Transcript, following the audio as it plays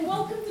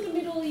welcome to the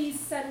Middle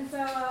East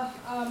Center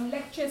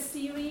lecture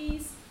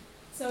series.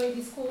 So it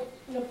is called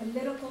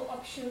Political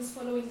Options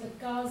Following the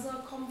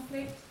Gaza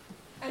Conflict.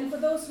 And for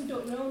those who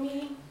don't know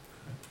me,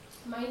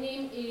 my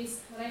name is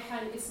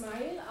Rayhan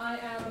Ismail. I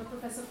am a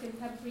professor of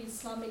contemporary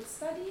Islamic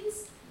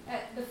studies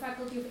at the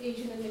Faculty of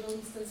Asian and Middle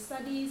Eastern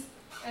Studies,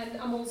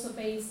 and I'm also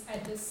based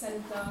at the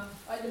center,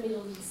 at the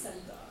Middle East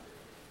Center.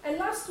 And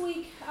last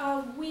week,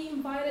 we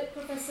invited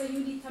Professor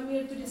Hilary Term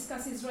to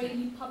discuss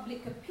Israeli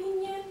public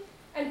opinion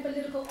and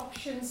political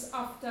options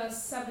after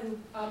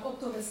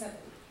October 7.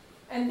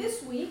 And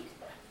this week,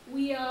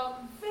 we are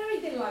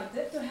very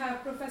delighted to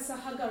have Professor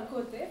Hagar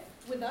Kotef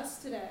with us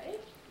today.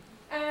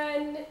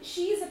 And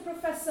she is a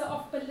professor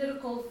of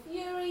political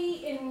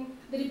theory in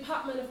the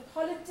Department of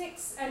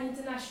Politics and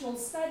International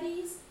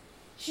Studies.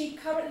 She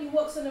currently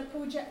works on a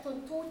project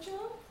on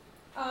torture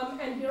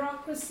and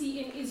bureaucracy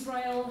in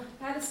Israel,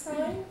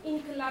 Palestine,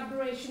 in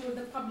collaboration with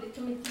the Public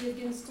Committee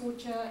Against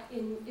Torture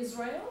in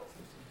Israel.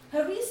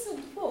 Her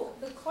recent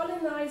book, The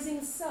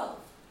Colonizing Self,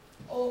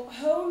 or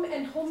Home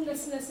and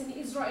Homelessness in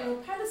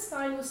Israel,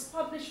 Palestine, was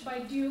published by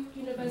Duke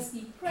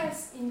University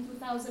Press in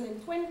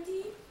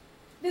 2020.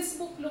 This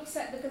book looks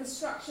at the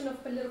construction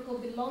of political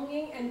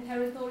belonging and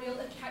territorial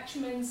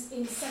attachments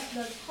in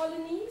settler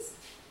colonies.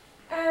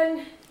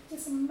 And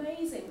it's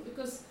amazing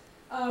because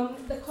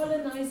The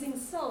Colonizing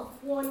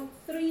Self won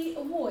 3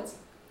 awards.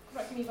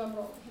 Correct me if I'm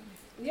wrong.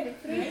 Yeah,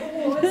 3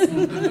 awards,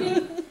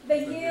 including the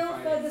Yale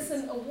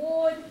Ferguson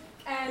Award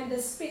and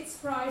the Spitz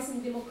Prize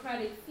in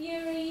Democratic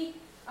Theory.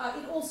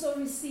 It also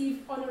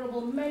received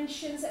honorable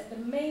mentions at the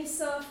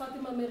Mesa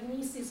Fatima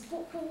Mernis's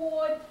Book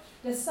Award,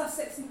 the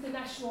Sussex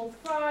International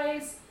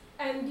Prize,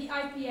 and the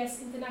IPS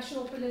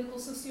International Political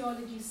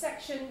Sociology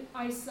Section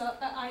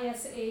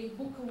ISA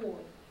Book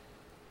Award.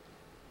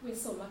 We're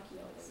so lucky,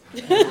 aren't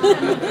we?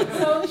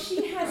 So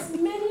she has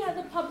many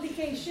other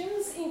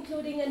publications,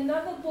 including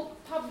another book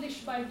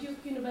published by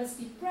Duke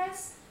University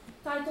Press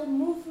titled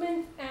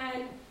Movement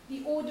and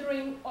the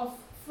Ordering of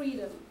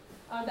Freedom,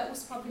 that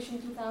was published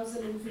in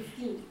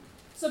 2015.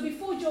 So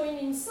before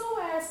joining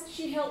SOAS,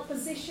 she held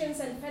positions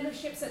and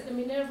fellowships at the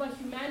Minerva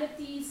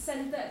Humanities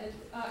Center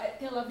at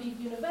Tel Aviv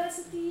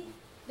University,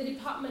 the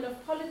Department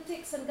of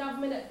Politics and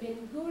Government at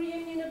Ben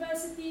Gurion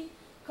University,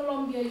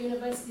 Columbia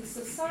University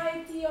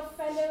Society of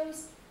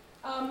Fellows,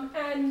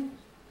 and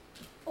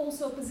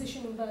also a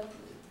position in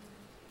Berkeley,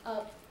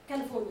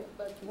 California,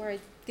 Berkeley. Where I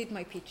did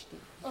my PhD.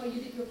 Oh,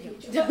 you did your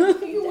PhD.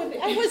 Well, you were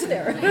there. I was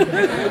there.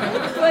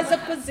 It was a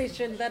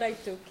position that I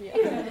took,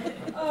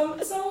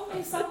 yeah. So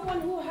as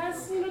someone who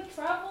has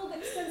traveled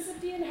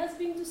extensively and has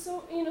been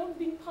to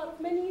been part of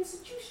many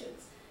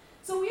institutions.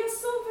 So we are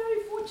so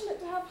very fortunate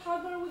to have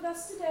Hagar with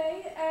us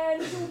today,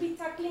 and she will be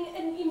tackling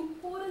an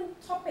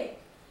important topic.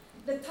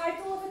 The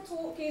title of the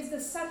talk is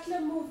The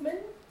Settler Movement,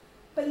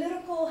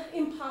 Political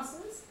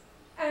Impasses,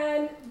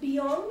 and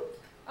Beyond.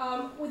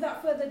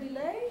 Without further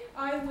delay,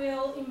 I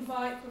will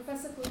invite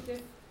Professor Kotef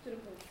to the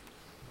podium.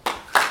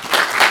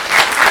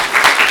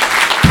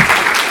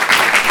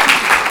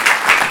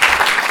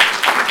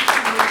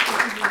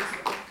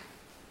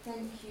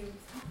 Thank you.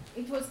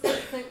 It was the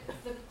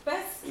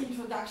best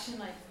introduction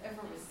I've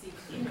ever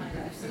received in my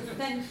life, so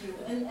thank you.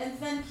 And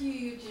thank you,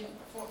 Eugene,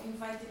 for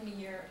inviting me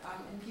here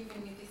and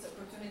giving me this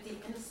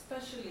opportunity, and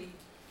especially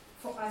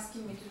for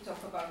asking me to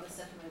talk about the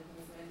settlement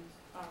movement.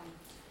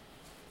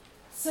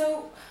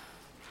 So,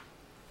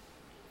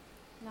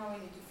 now I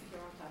need to figure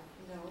out how.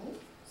 No,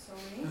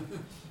 sorry.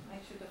 I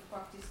should have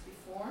practiced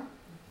before.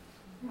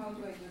 How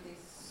do I do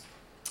this?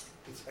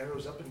 It's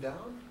arrows up and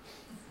down?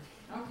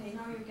 Okay,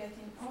 now you're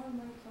getting, oh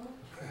my God.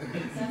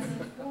 Doesn't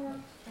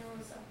work.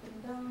 Arrows up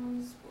and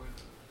down.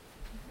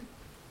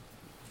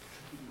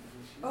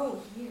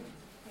 Oh, here.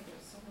 Okay,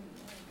 there's so many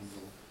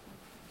arrows.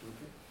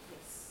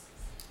 Yes.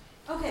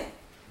 Okay.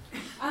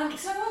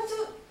 So I want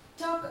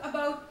to talk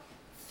about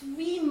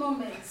 3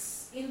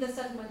 moments in the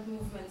settlement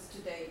movements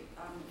today,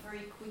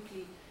 very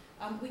quickly.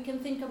 We can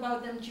think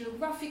about them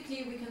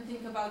geographically, we can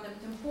think about them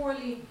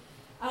temporally.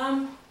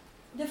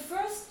 The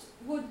first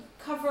would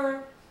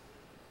cover,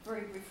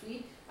 very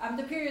briefly,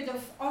 the period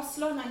of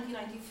Oslo,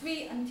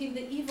 1993, until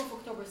the eve of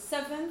October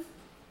 7th.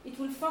 It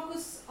will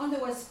focus on the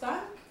West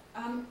Bank,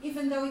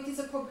 even though it is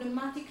a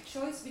problematic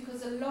choice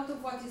because a lot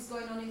of what is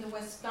going on in the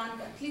West Bank,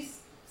 at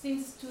least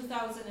since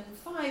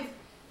 2005,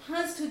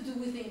 has to do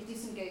with the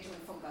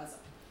disengagement from Gaza.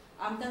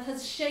 That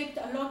has shaped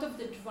a lot of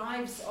the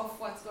drives of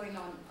what's going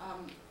on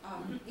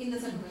in the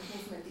settlement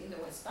movement in the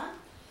West Bank.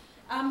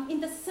 In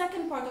the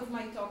second part of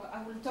my talk,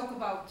 I will talk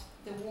about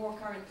the war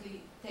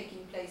currently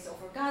taking place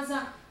over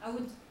Gaza. I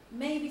would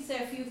maybe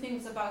say a few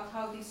things about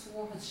how this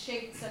war has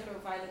shaped settler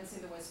violence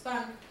in the West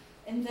Bank,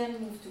 and then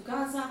move to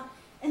Gaza.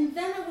 And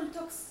then I will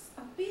talk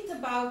a bit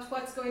about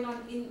what's going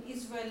on in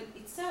Israel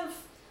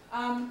itself,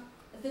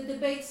 the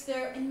debates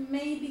there, and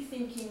maybe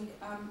thinking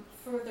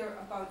further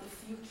about the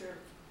future.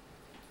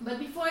 But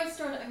before I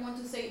start, I want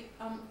to say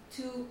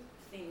 2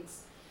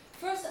 things.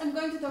 First, I'm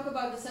going to talk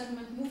about the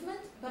settlement movement,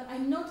 but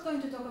I'm not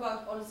going to talk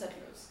about all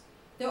settlers.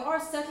 there are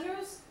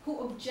settlers who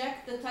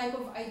object the type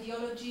of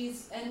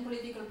ideologies and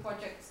political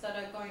projects that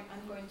I'm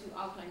going to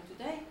outline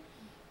today.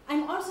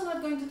 I'm also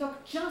not going to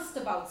talk just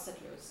about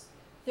settlers.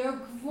 There are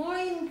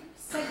growing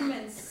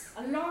segments,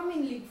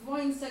 alarmingly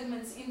growing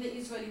segments in the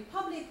Israeli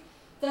public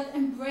that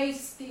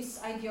embrace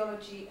this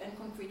ideology and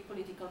concrete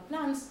political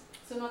plans.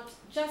 So not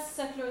just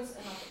settlers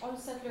and not all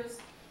settlers.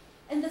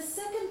 And the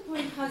second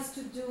point has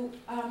to do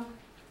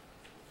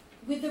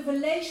with the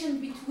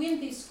relation between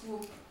this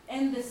group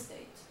and the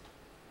state.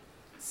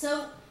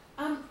 So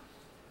I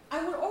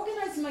will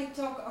organize my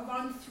talk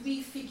around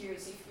three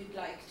figures, if you'd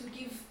like, to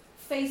give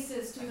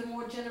faces to the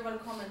more general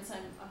comments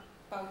I'm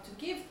about to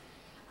give.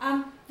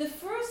 The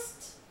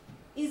first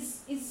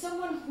is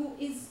someone who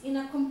is in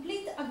a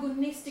complete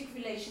agonistic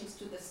relations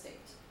to the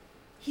state.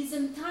 His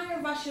entire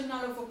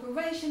rationale of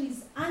operation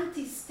is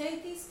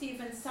anti-statist. He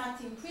even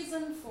sat in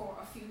prison for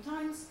a few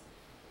times.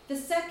 The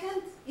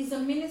second is a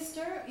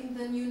minister in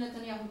the new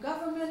Netanyahu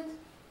government,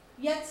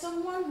 yet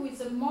someone who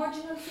is a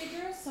marginal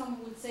figure. Some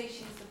would say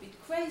she's a bit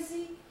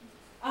crazy.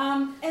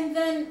 And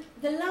then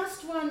the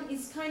last one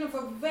is kind of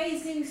a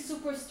rising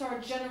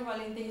superstar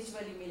general in the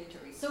Israeli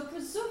military. So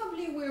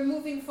presumably we're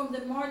moving from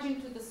the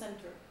margin to the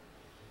center.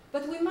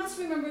 But we must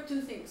remember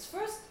two things.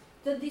 First,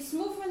 that this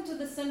movement to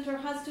the center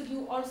has to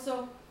do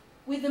also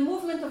with the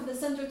movement of the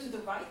center to the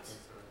right.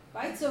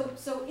 Right? So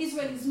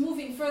Israel is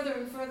moving further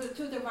and further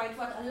to the right,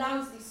 what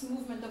allows this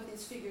movement of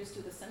these figures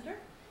to the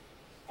center.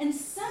 And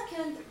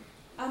second,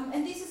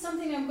 and this is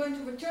something I'm going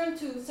to return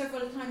to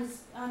several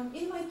times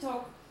in my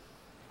talk,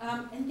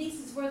 and this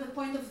is where the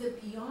point of the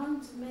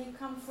beyond may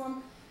come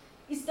from,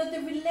 is that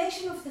the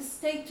relation of the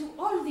state to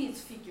all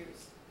these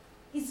figures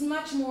is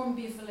much more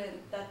ambivalent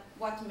than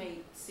what may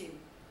seem.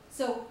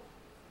 So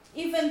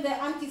even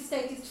the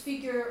anti-statist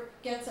figure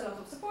gets a lot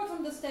of support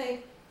from the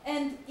state,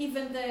 and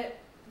even the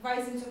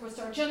rising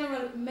superstar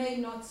general may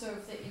not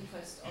serve the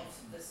interest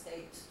of the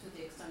state to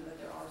the extent that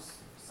there are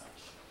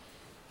such.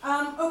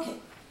 Okay,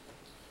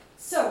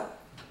 so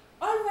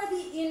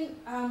already in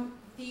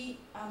the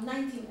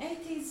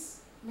 1980s,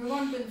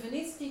 Meron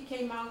Benvenisti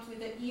came out with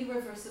the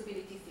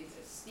irreversibility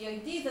thesis, the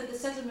idea that the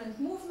settlement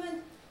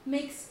movement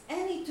makes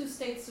any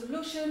two-state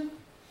solution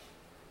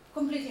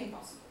completely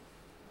impossible.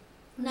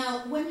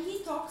 Now, when he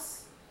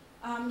talks,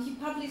 he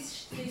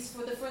published this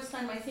for the first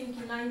time, I think,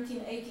 in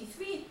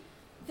 1983.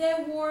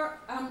 There were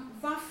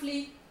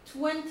roughly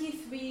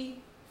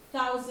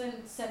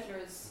 23,000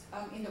 settlers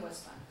in the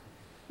West Bank.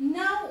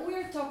 Now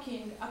we're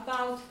talking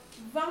about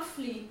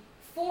roughly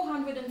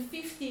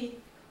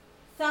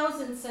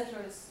 450,000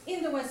 settlers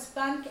in the West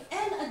Bank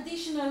and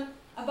additional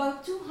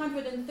about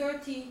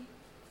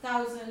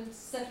 230,000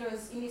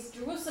 settlers in East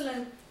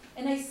Jerusalem.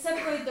 And I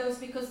separate those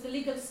because the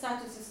legal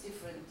status is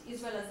different.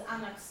 Israel has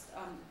annexed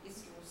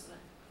East Jerusalem.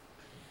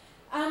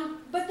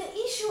 But the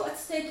issue at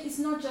stake is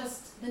not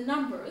just the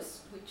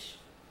numbers, which,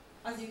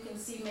 as you can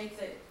see, make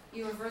the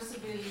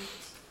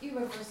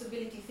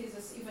irreversibility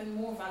thesis even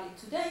more valid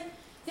today.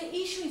 The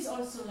issue is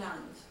also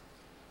land.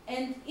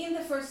 And in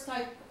the first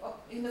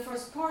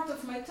part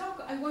of my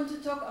talk, I want to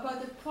talk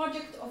about the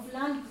project of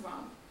land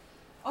grab,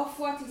 of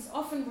what is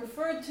often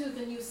referred to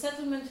the new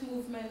settlement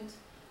movement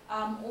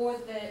or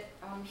the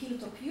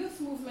Hilltop Youth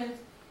movement.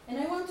 And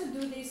I want to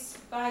do this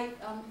by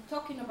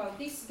talking about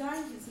this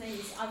guy. His name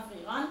is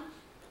Avri Ran.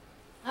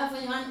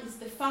 Avri Ran is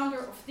the founder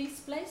of this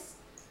place,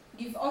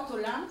 Giv'ot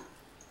Olam.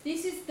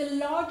 This is the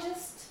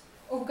largest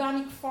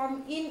organic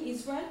farm in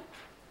Israel.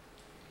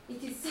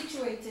 It is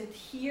situated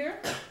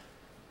here.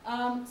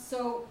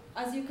 So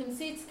as you can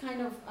see, it's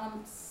kind of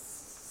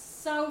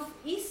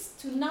southeast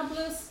to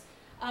Nablus,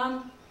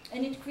 and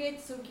it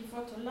creates, so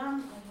Giv'ot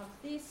Olam, I have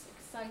this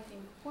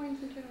exciting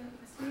pointer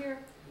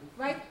here,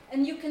 right?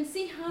 And you can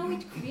see how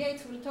it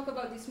creates, we'll talk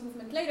about this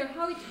movement later,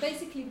 how it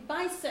basically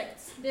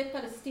bisects the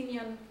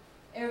Palestinian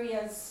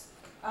areas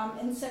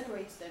and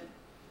separates them.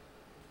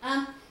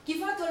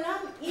 Giv'ot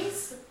Olam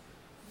is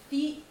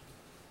the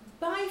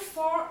by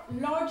far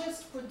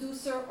largest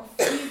producer of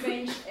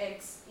free-range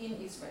eggs in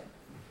Israel.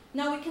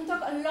 Now we can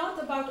talk a lot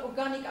about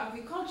organic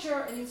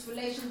agriculture and its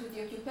relation to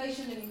the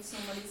occupation and its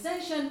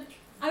normalization.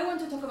 I want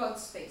to talk about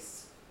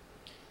space.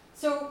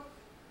 So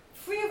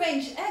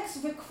free-range eggs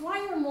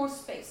require more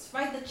space,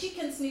 right? The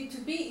chickens need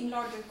to be in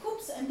larger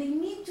coops and they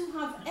need to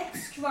have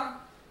extra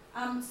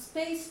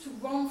space to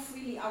roam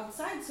freely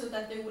outside so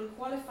that they will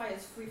qualify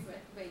as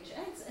free-range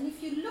eggs. And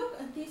if you look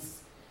at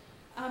this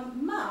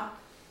map,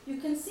 you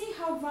can see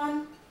how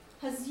Ran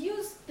has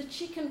used the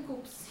chicken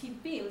coops he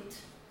built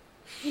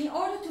in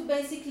order to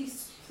basically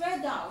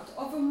spread out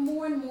over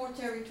more and more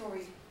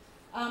territory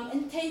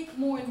and take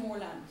more and more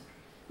land.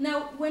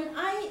 Now, when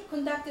I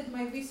conducted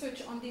my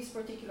research on this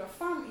particular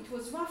farm, it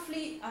was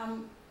roughly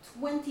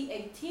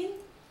 2018.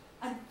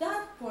 At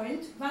that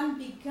point, Ran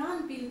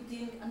began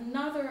building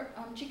another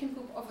chicken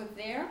coop over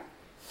there.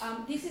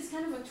 This is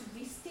kind of a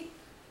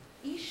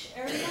touristic-ish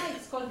area.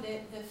 It's called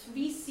the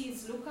Three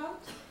Seas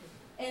Lookout.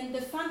 And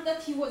the fact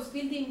that he was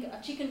building a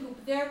chicken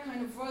coop there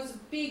kind of was a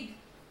big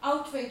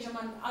outrage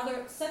among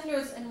other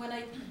settlers. And when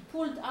I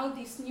pulled out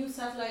this new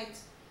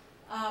satellite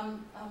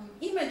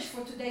image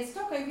for today's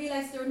talk, I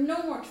realized there are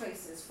no more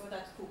traces for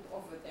that coop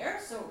over there,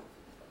 so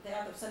the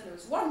other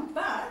settlers won,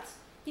 but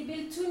he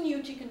built 2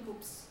 new chicken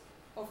coops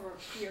over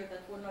here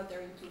that were not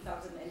there in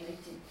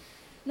 2018.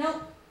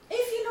 Now,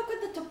 if you look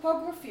at the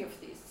topography of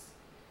this,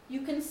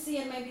 you can see,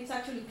 and maybe it's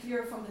actually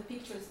clear from the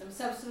pictures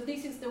themselves, so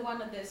this is the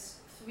one at this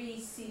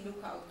 3C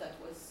lookout that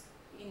was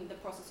in the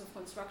process of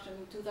construction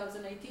in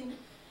 2018.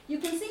 You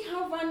can see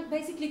how one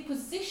basically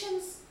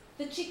positions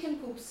the chicken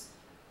coops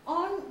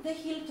on the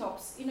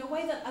hilltops in a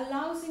way that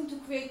allows him to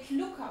create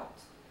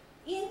lookout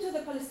into the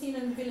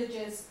Palestinian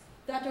villages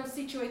that are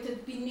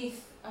situated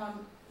beneath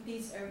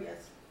these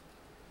areas.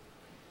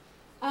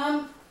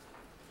 Now,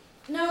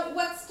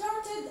 what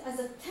started as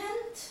a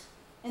tent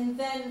and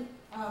then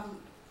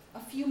a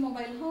few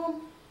mobile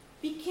homes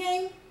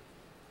became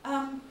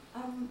a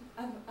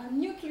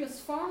nucleus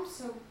farm.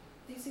 So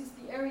this is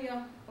the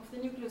area of the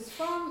nucleus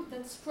farm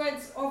that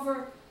spreads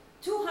over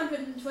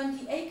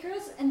 220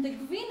 acres, and the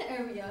green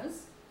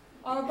areas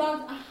are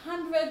about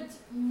 100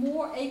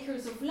 more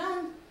acres of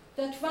land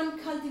that one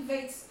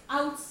cultivates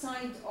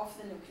outside of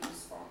the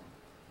nucleus farm.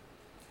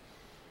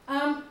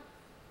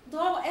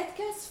 Dror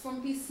Etkes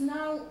from Peace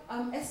Now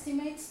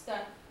estimates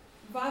that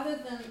rather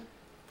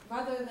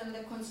than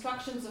the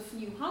constructions of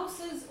new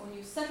houses or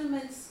new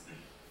settlements,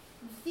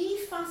 the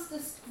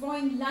fastest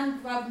growing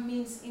land grab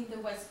means in the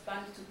West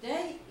Bank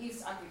today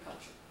is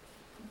agriculture.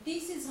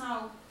 This is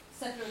how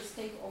settlers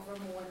take over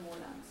more and more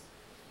lands.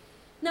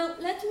 Now,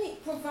 let me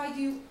provide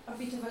you a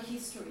bit of a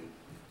history.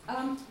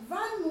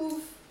 Ran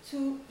moved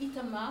to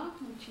Itamar,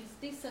 which is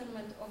this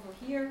settlement over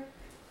here,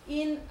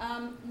 in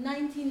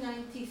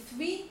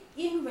 1993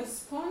 in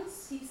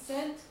response, he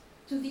said,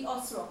 to the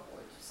Oslo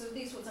Accord. So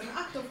this was an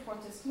act of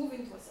protest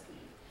moving to a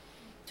settlement.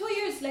 2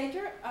 years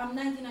later,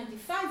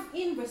 1995,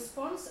 in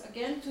response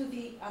again to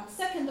the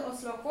second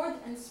Oslo Accord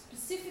and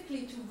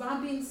specifically to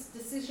Rabin's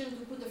decision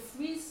to put a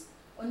freeze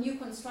on new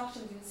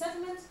constructions in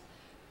settlements,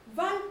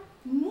 Ran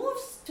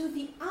moves to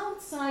the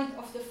outside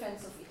of the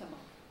fence of Itamar.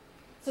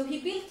 So he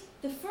built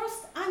the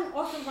first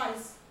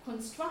unauthorized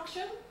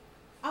construction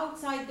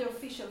outside the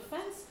official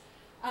fence.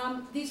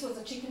 This was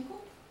a chicken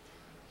coop.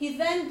 He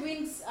then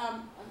brings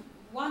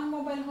one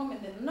mobile home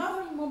and then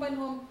another mobile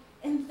home,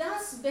 and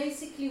thus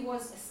basically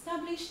was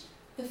established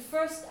the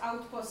first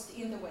outpost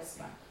in the West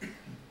Bank.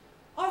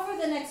 Over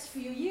the next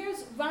few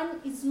years,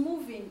 Ran is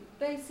moving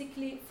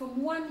basically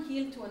from one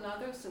hill to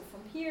another, so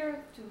from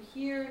here to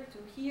here to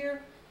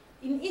here.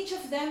 In each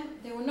of them,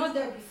 they were not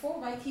there before,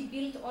 right? He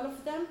built all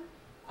of them.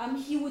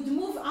 He would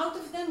move out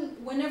of them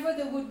whenever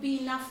there would be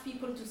enough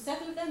people to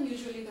settle them.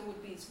 Usually there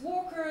would be his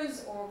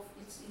workers or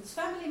his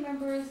family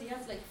members. He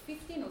has like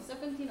 15 or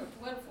 17 or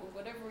 12 or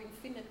whatever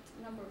infinite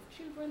number of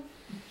children.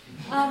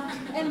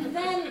 And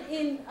then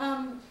in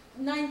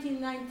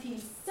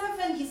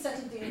 1997, he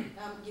settled in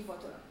Givot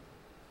Olam.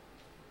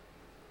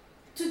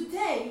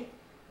 Today,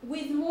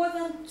 with more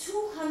than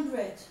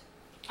 200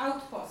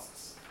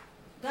 outposts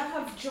that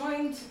have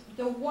joined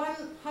the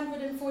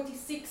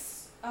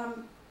 146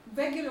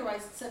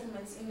 regularized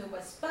settlements in the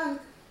West Bank,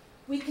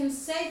 we can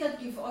say that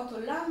Givot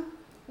Olam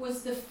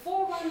was the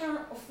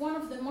forerunner of one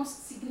of the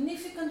most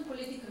significant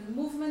political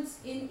movements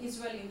in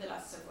Israel in the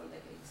last several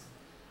decades.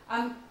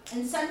 And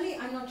sadly,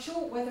 I'm not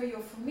sure whether you're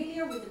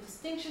familiar with the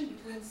distinction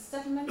between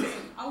settlements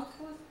and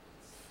outposts.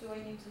 Do I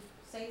need to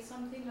say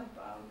something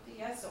about the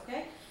yes?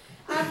 Okay.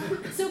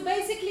 So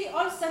basically,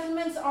 all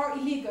settlements are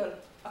illegal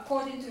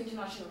according to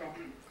international law.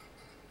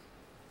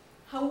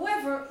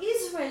 However,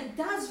 Israel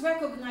does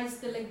recognize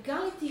the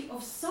legality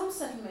of some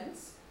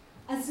settlements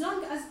as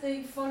long as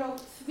they follow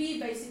 3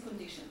 basic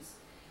conditions.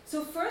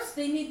 So first,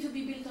 they need to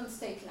be built on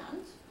state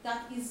land.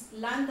 That is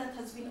land that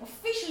has been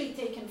officially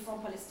taken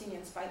from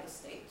Palestinians by the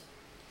state.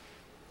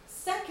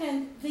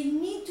 Second, they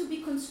need to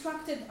be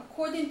constructed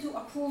according to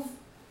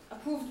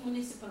approved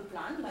municipal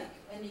plan, like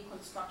any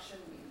construction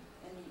in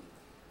any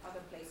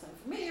other place I'm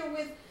familiar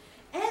with.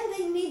 And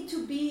they need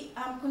to be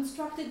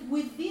constructed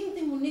within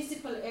the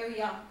municipal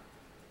area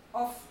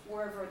of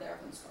wherever they are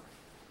constructed.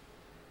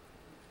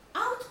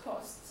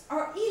 Outposts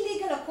are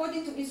illegal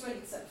according to Israel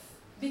itself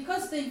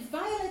because they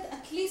violate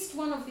at least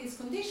one of these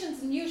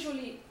conditions, and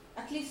usually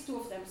at least 2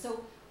 of them.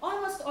 So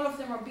almost all of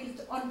them are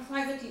built on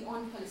privately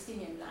owned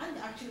Palestinian land.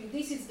 Actually,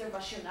 this is the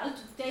rationale,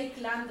 to take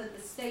land that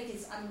the state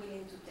is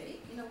unwilling to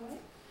take, in a way.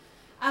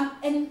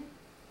 And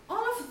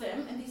all of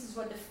them, and this is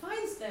what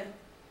defines them,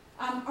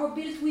 are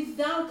built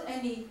without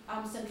any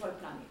central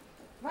planning.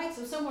 Right?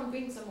 So someone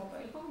brings a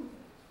mobile home.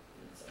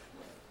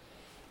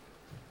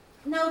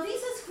 Now,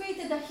 this has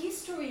created a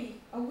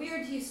history, a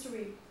weird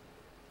history,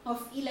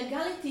 of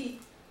illegality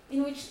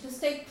in which the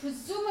state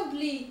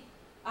presumably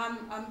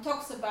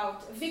talks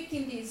about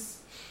evicting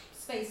these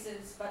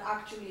spaces, but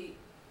actually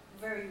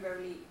very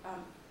rarely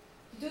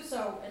do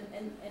so.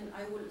 And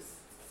I will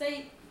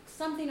say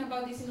something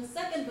about this in a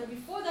second, but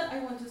before that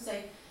I want to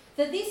say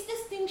that this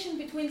distinction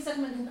between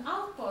settlement and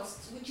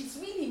outposts, which is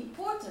really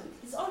important,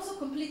 is also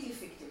completely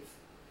fictive.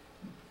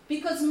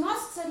 Because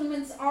most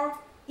settlements are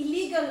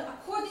illegal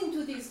according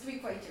to these three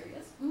criteria.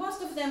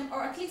 Most of them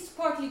are at least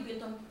partly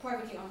built on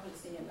privately owned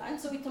Palestinian land.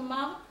 So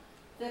Itamar,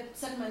 the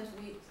settlement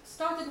we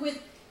started with,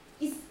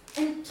 is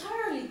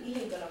entirely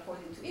illegal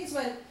according to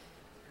Israel.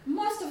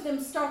 Most of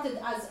them started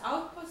as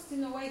outposts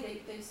in a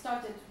way. They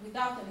started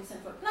without any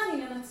central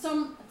planning, and at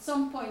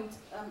some point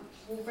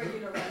were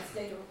regularized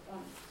later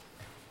on.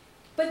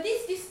 But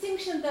this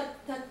distinction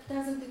that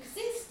doesn't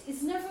exist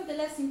is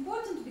nevertheless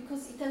important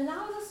because it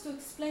allows us to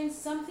explain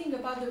something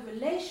about the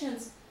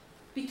relations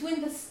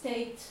between the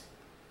state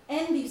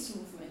and this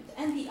movement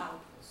and the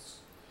outposts.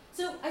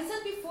 So I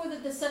said before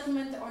that the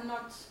settlement are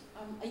not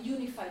a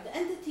unified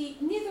entity,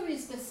 neither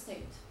is the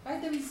state,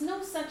 right? There is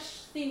no such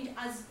thing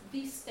as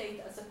the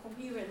state as a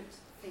coherent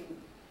thing.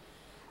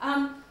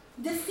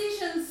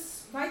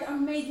 Decisions, right, are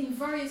made in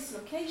various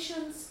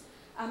locations,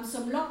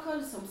 some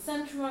local, some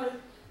central.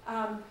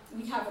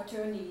 We have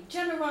attorney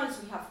generals,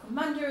 we have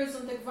commanders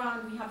on the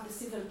ground, we have the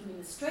civil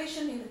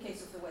administration in the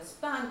case of the West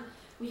Bank,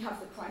 we have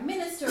the prime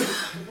minister, we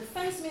have the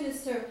defense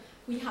minister,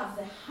 we have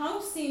the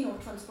housing or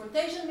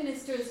transportation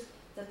ministers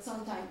that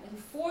sometimes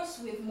enforce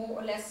with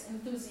more or less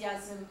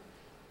enthusiasm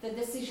the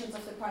decisions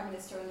of the prime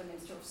minister and the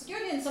minister of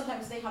security, and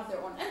sometimes they have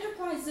their own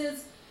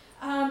enterprises.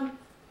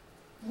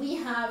 We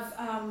have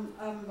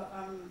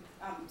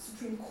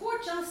Supreme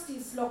Court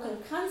justice, local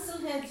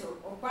council heads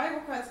or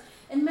bureaucrats,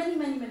 and many,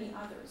 many, many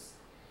others.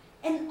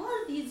 And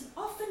all these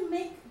often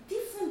make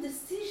different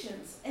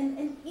decisions and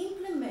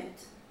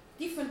implement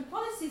different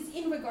policies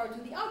in regard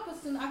to the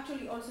outposts and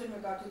actually also in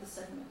regard to the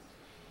settlement.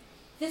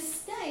 The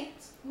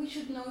state, we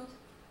should note,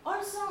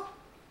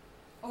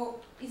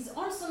 is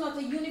also not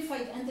a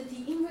unified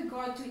entity in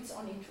regard to its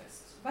own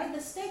interests. Right? The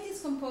state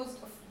is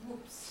composed of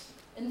groups,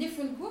 and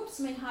different groups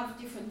may have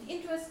different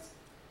interests,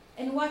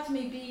 and what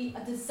may be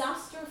a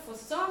disaster for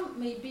some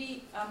may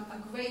be a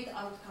great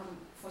outcome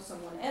for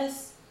someone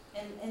else,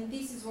 and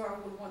this is where I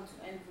would want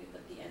to end with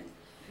at the end.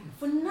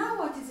 For now,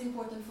 what is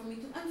important for me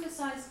to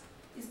emphasize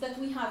is that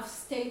we have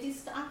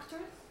statist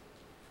actors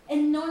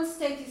and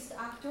non-statist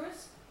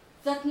actors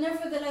that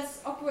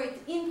nevertheless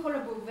operate in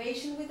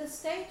collaboration with the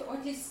state, or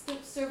at least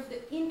serve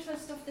the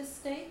interest of the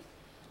state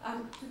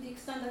to the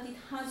extent that it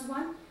has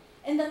one,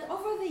 and that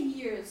over the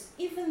years,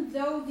 even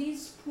though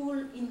these pull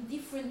in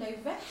different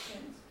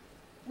directions,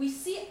 we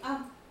see a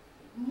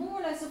more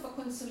or less of a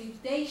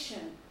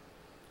consolidation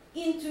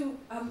into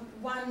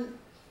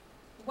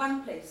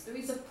one place. There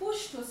is a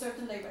push to a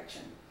certain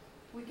direction.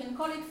 We can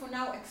call it for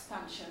now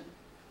expansion.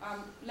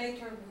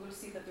 Later we will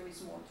see that there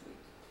is more to it.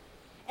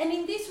 And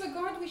in this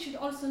regard, we should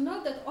also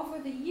note that over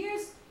the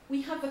years,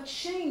 we have a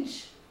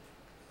change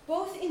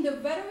both in the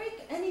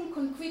rhetoric and in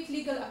concrete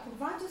legal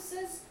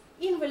apparatuses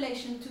in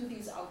relation to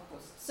these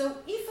outposts. So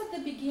if at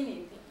the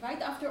beginning,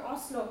 right after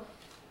Oslo,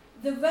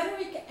 the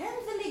rhetoric and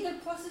the legal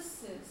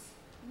processes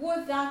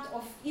were that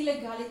of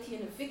illegality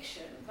and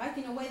eviction, right,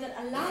 in a way that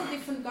allowed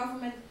different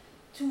governments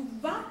to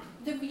wrap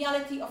the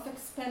reality of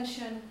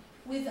expansion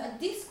with a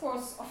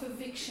discourse of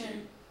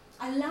eviction,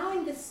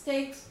 allowing the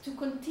state to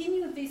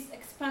continue this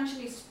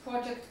expansionist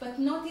project, but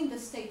not in the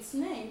state's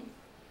name,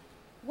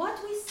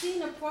 what we see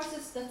in a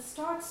process that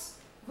starts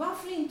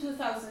roughly in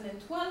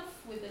 2012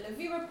 with the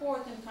Levy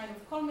report and kind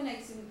of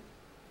culminates in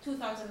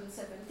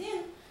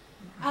 2017,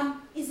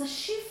 is a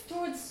shift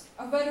towards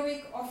a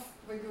rhetoric of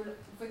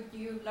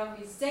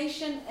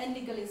regularization and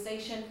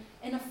legalization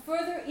and a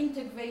further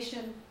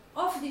integration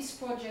of this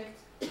project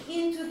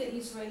into the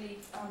Israeli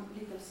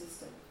legal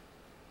system.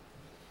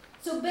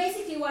 So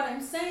basically what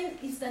I'm saying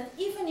is that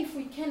even if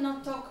we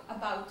cannot talk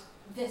about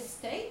the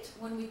state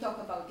when we talk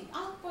about the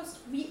outpost,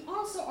 we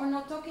also are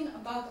not talking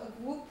about a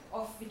group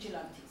of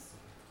vigilantes.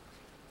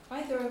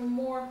 Right? There are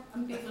more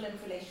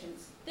ambivalent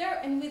relations there,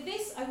 and with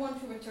this I want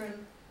to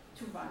return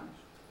to Van.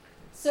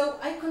 So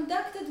I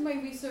conducted my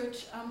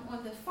research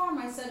on the farm,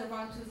 I said,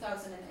 around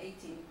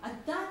 2018.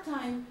 At that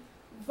time,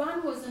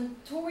 Van was a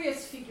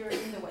notorious figure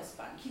in the West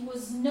Bank. He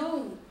was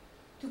known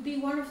to be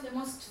one of the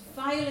most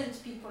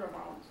violent people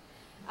around.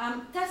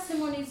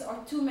 Testimonies are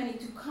too many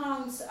to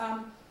count.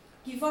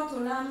 Givat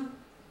Olam,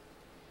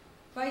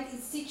 right,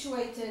 is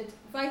situated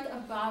right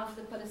above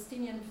the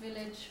Palestinian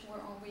village. Where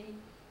are we?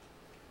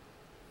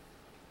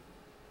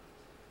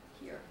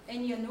 Here,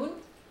 En Yanun.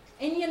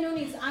 En Yanun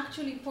is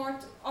actually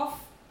part of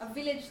a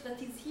village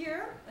that is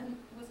here and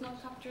was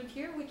not captured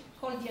here, which is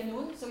called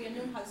Yanun. So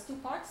Yanun has two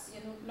parts,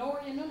 Yanun,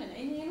 Lower Yanun and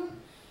En Yanun.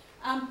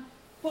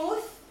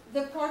 Both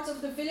the parts of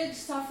the village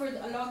suffered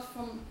a lot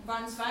from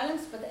Van's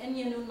violence, but En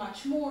Yanun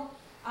much more.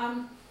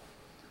 Van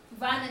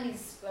and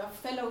his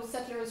fellow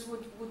settlers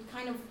would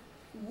kind of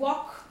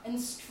walk and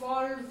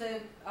stroll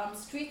the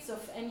streets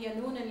of En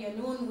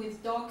Yanun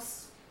with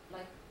dogs,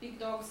 like big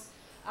dogs,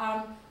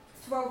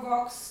 throw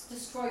rocks,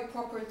 destroy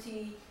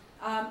property.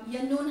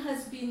 Yanun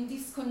has been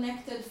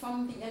disconnected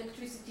from the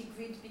electricity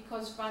grid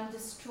because Van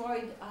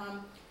destroyed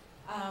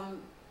a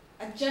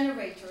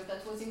generator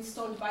that was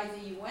installed by the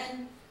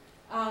UN.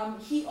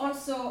 He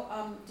also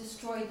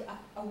destroyed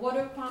a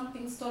water pump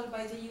installed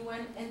by the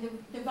UN, and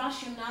the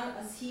rationale,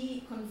 as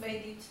he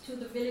conveyed it to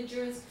the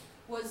villagers,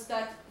 was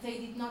that they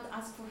did not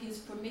ask for his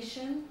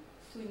permission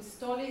to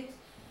install it.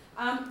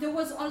 There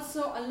was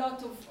also a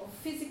lot of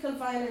physical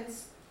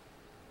violence,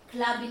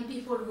 clubbing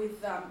people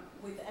with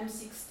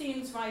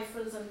M16s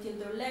rifles until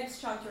their legs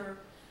shattered,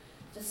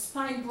 the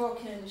spine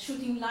broken,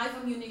 shooting live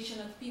ammunition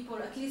at people.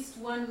 At least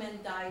one man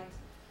died.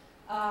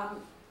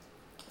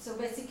 So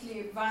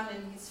basically, Van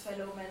and his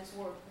fellow men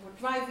were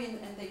driving,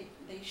 and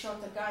they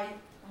shot a guy.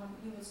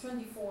 He was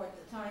 24 at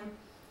the time.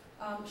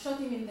 Shot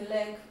him in the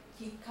leg.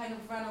 He kind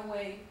of ran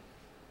away,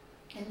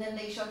 and then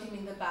they shot him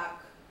in the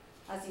back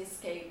as he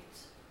escaped,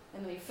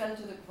 and he fell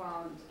to the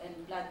ground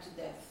and bled to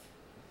death,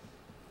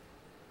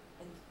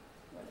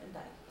 and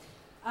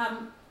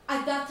died.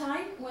 At that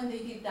time, when they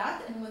did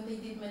that, and when they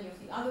did many of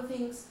the other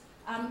things,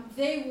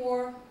 there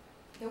were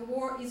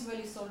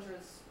Israeli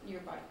soldiers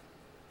nearby.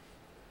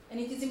 And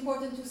it is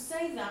important to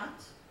say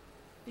that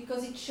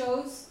because it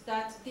shows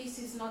that this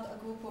is not a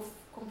group of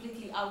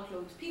completely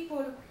outlawed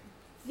people.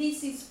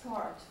 This is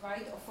part,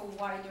 right, of a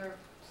wider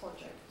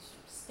project,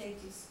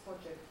 statist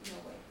project in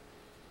a way.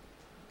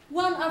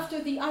 One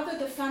after the other,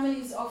 the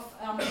families of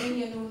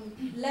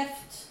Benjamin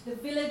left the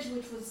village,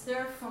 which was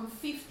there from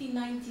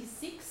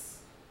 1596,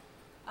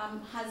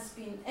 has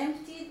been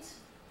emptied.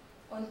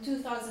 On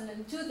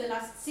 2002, the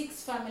last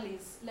 6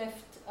 families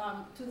left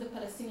to the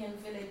Palestinian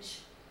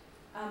village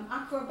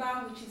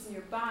Aqraba, which is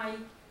nearby.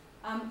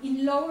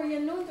 In Lower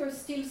Yanun, there are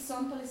still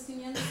some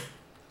Palestinians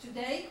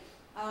today.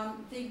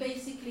 They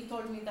basically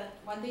told me that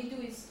what they do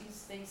is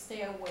they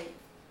stay away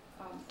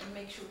and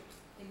make sure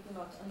they do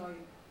not annoy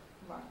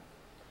Van.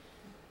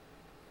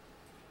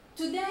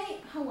 Today,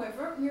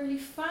 however, nearly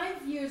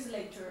 5 years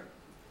later,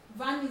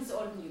 Van is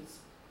old news.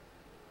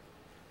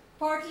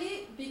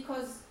 Partly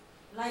because,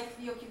 like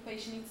the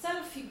occupation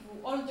itself, he grew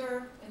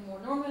older and more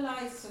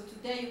normalized. So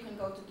today you can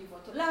go to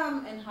Givot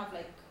Olam and have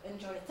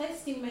enjoy a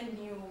tasting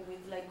menu with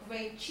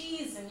great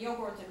cheese and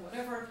yogurt and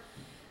whatever.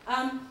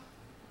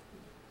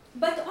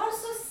 But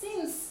also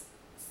since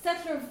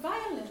settler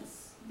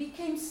violence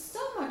became so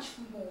much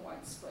more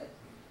widespread,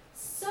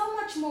 so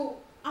much more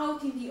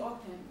out in the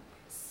open,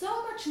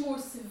 so much more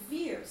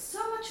severe, so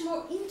much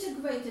more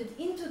integrated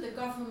into the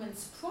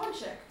government's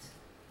project,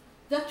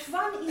 that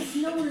Van is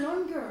no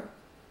longer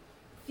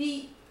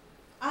the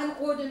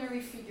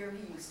unordinary figure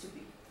he used to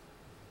be.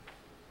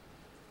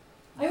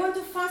 I want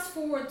to fast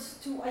forward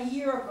to a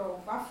year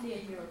ago, roughly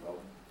a year ago.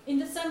 In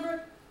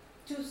December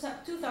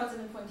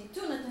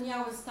 2022,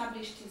 Netanyahu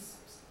established his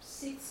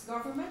 6th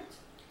government,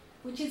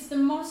 which is the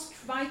most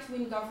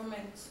right-wing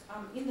government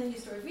in the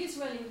history of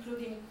Israel,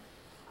 including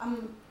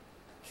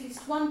at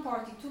least 1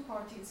 party, 2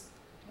 parties,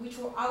 which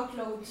were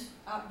outlawed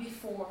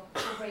before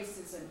for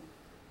racism.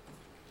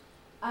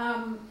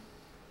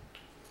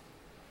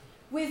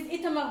 With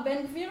Itamar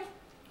Ben-Gvir,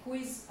 who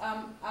is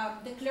a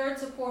declared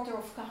supporter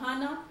of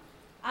Kahana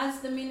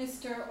as the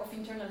Minister of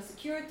Internal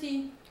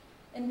Security,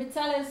 and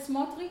Bezalel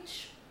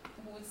Smotrich,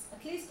 who is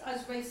at least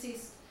as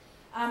racist,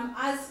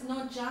 as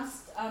not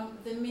just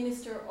the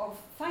Minister of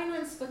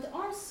Finance, but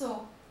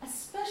also a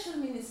special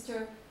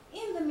minister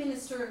in the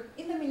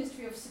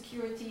Ministry of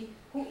Security,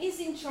 who is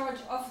in charge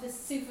of the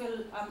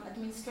civil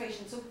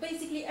administration. So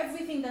basically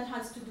everything that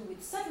has to do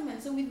with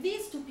settlement. So with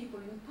these 2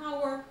 people in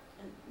power,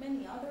 and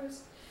many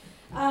others,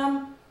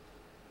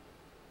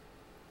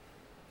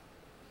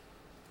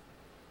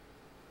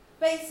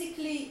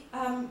 basically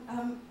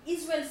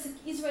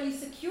Israeli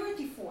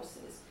security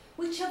forces,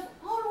 which have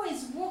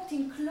always worked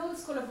in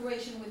close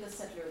collaboration with the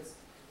settlers,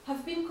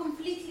 have been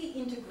completely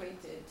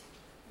integrated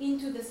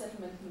into the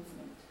settlement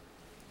movement.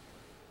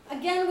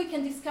 Again, we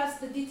can discuss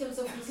the details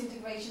of this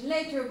integration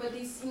later, but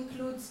this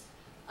includes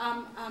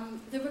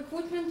the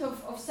recruitment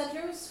of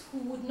settlers who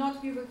would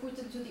not be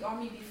recruited to the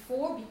army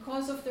before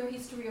because of their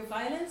history of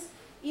violence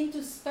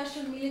into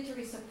special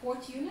military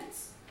support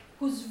units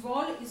whose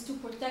role is to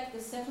protect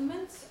the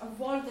settlements, a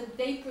role that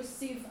they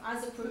perceive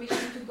as a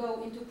permission to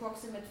go into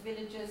proximate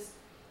villages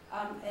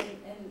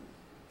and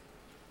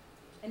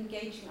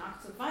engage in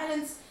acts of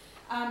violence.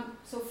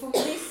 So from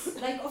this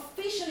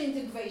official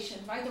integration,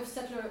 right, of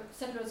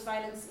settlers'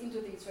 violence into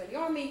the Israeli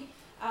army,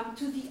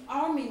 to the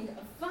arming,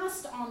 a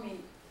vast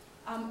arming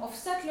of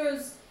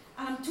settlers,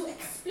 to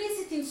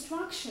explicit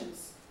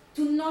instructions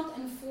to not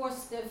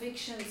enforce the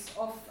evictions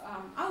of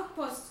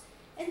outposts,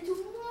 and to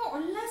more or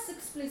less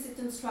explicit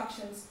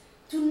instructions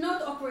to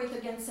not operate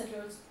against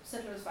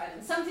settlers'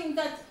 violence, something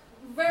that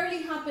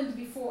rarely happened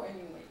before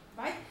anyway,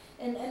 right?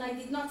 And I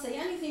did not say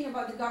anything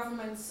about the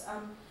government's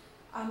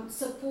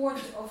support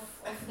of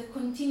the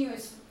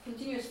continuous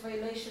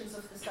violations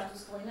of the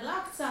status quo in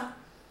Al-Aqsa,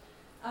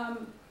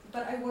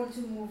 but I want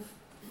to move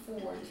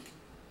forward.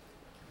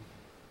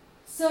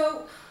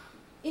 So,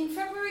 in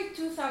February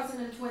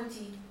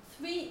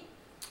 2023,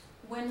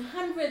 when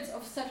hundreds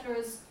of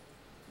settlers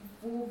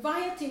were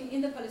rioting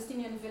in the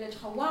Palestinian village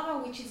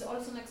Hawara, which is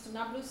also next to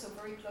Nablus, so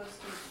very close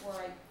to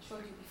where I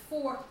showed you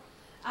before,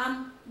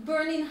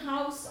 burning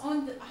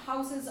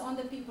houses on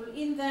the people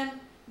in them,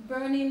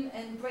 burning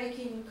and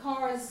breaking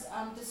cars,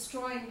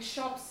 destroying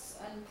shops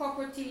and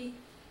property,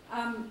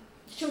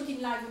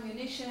 shooting live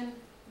ammunition.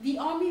 The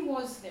army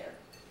was there.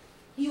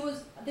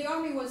 The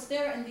army was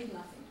there and did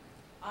nothing.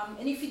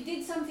 And if it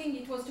did something,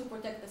 it was to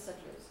protect the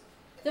settlers.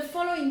 The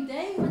following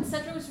day, when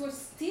settlers were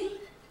still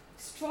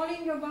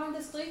strolling around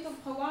the street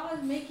of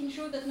Hawara, making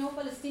sure that no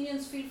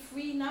Palestinians feel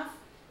free enough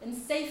and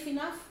safe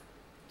enough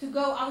to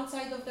go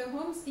outside of their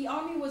homes, the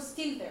army was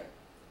still there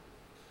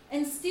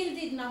and still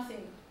did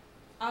nothing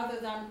other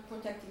than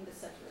protecting the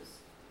settlers.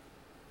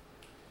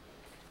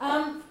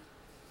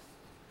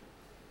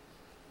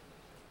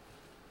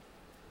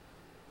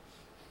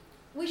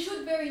 We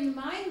should bear in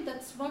mind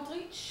that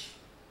Smotrich,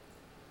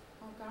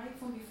 our guy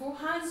from before,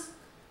 has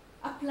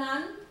a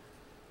plan,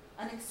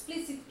 an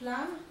explicit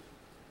plan,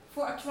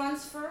 for a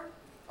transfer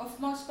of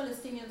most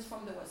Palestinians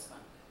from the West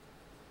Bank.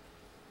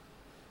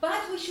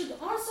 But we should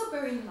also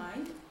bear in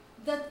mind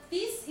that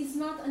this is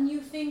not a new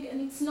thing,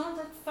 and it's not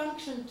a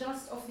function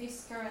just of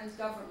this current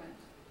government.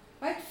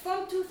 Right?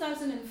 From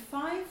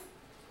 2005,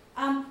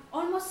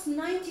 almost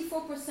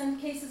 94%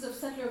 cases of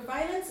settler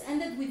violence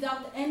ended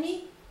without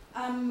any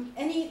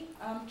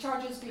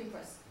charges being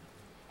pressed.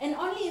 And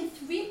only in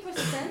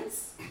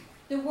 3%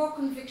 there were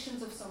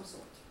convictions of some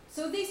sort.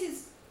 So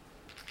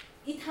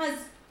it has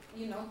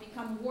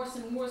become worse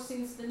and worse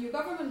since the new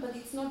government, but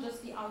it's not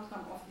just the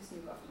outcome of this new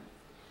government.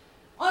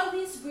 All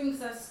this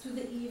brings us to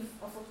the eve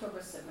of October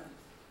 7th.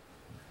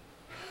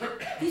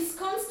 This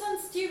constant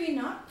steering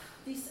up,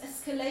 this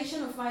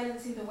escalation of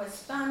violence in the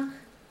West Bank,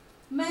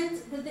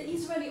 meant that the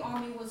Israeli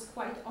army was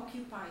quite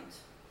occupied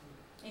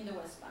in the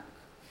West Bank.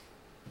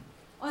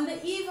 On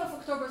the eve of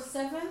October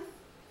 7th,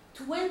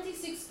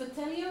 26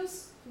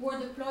 battalions were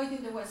deployed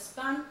in the West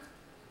Bank,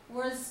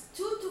 whereas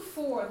 2 to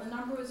 4, the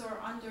numbers are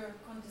under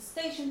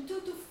contestation,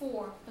 2 to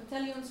 4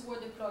 battalions were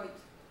deployed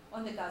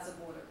on the Gaza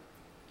border.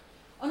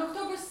 On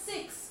October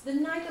 6th, the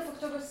night of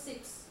October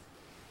 6th,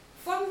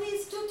 from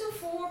these 2 to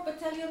 4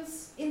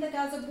 battalions in the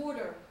Gaza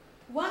border,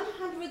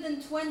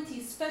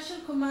 120 special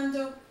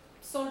commando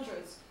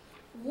soldiers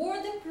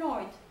were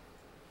deployed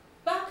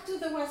back to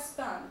the West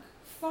Bank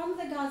from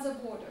the Gaza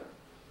border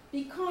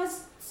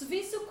because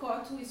Tzvi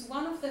Sukkot, who is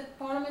one of the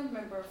parliament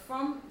members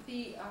from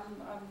the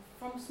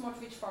from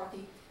Smotrich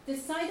party,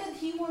 decided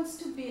he wants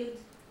to build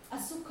a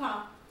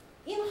sukkah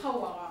in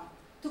Hawara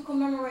to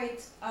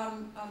commemorate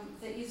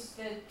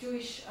the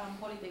Jewish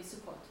holiday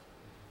Sukkot.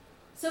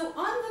 So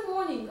on the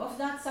morning of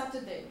that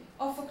Saturday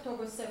of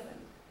October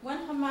 7th, when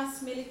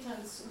Hamas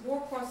militants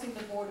were crossing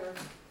the border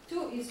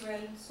to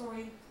Israel,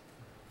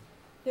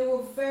 there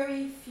were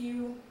very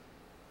few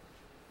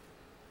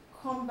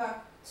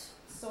combat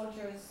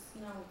soldiers.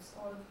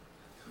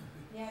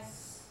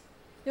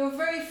 There were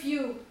very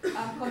few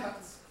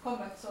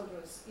combat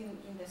soldiers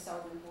in the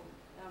southern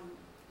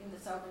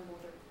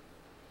border.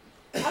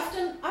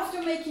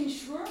 After making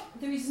sure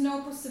there is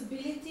no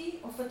possibility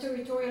of a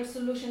territorial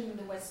solution in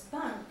the West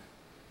Bank,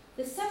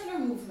 the settler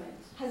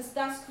movement has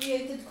thus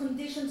created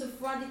conditions of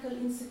radical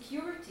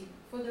insecurity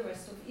for the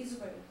rest of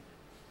Israel.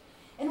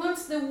 And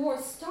once the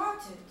war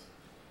started,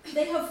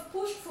 they have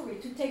pushed for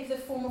it to take the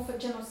form of a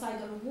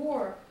genocidal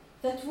war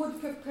that would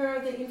prepare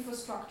the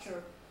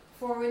infrastructure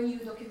for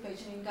renewed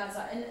occupation in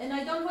Gaza. And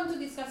I don't want to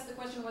discuss the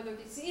question whether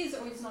this is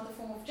or is not a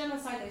form of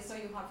genocide. I saw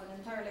you have an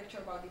entire lecture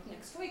about it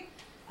next week.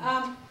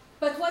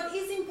 But what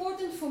is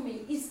important for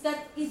me is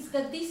that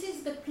this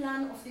is the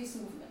plan of this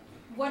movement.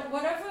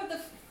 Whatever the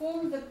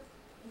form the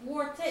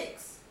war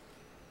takes,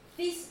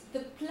 the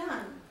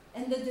plan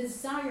and the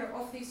desire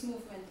of this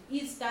movement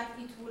is that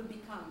it will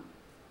become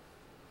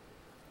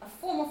a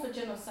form of a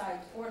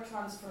genocide or a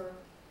transfer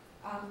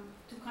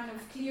to kind of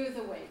clear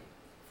the way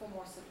for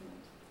more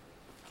settlement.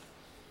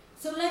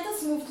 So let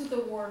us move to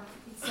the war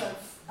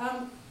itself.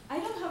 I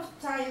don't have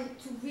time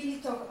to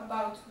really talk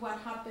about what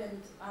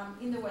happened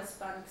in the West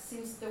Bank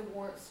since the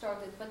war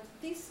started, but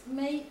this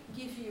may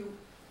give you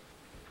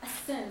a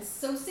sense.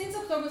 So since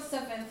October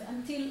 7th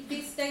until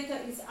this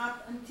data is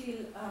up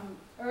until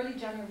early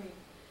January,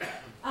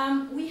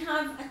 we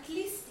have at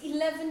least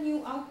 11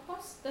 new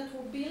outposts that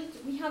were built.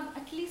 We have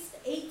at least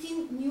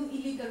 18 new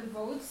illegal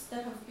roads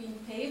that have been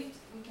paved.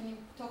 We can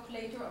talk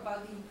later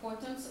about the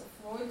importance of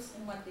roads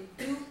and what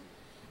they do.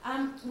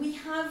 We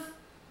have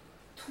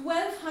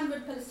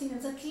 1,200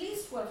 Palestinians, at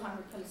least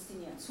 1,200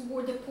 Palestinians who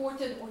were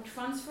deported or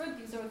transferred.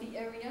 These are the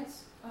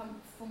areas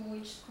from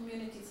which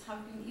communities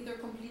have been either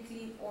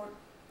completely or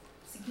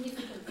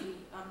significantly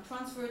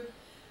transferred.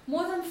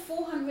 More than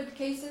 400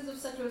 cases of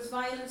settlers'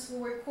 violence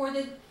were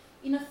recorded.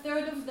 In a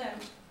third of them,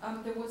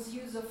 there was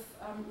use of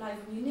live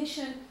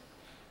ammunition.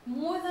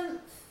 More than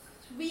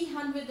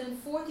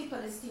 340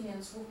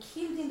 Palestinians were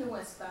killed in the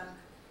West Bank.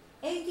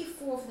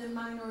 84 of the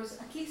minors,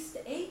 at least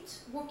 8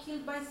 were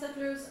killed by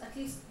settlers, at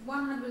least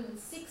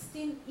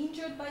 116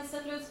 injured by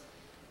settlers.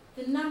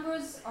 The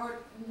numbers are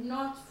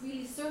not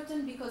really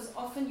certain because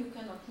often you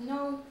cannot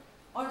know.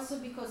 Also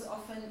because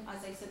often,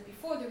 as I said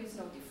before, there is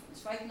no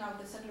difference. Right now,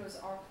 the settlers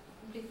are a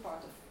complete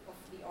part of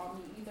the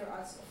army, either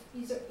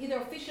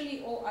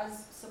officially or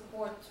as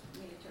support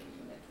military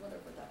unit,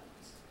 whatever that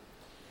is.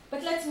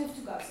 But let's move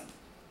to Gaza.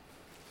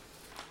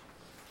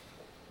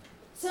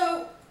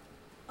 So,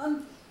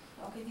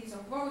 these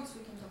are roads.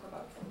 We can talk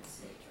about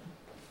roads later.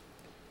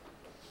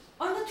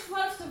 On the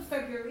 12th of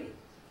February,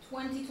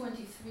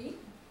 2023,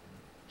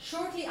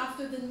 shortly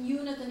after the new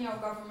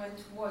Netanyahu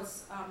government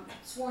was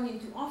sworn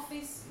into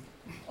office,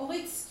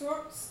 Orit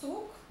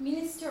Strok,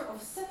 Minister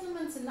of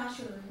Settlements and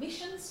National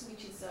Missions,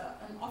 which is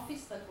an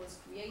office that was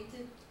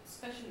created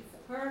especially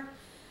for her,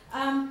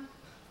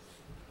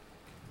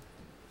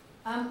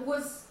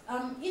 was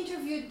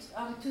interviewed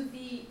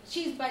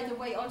she's by the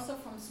way also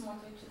from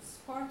Smotrich's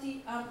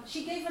party,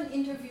 she gave an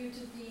interview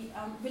to the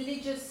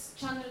religious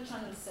channel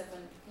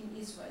 7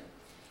 in Israel.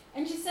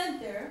 And she said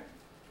there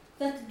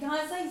that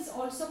Gaza is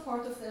also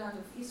part of the land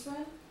of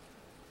Israel,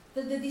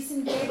 that the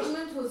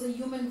disengagement was a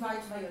human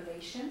rights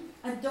violation,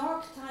 a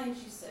dark time,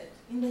 she said,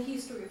 in the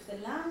history of the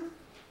land,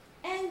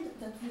 and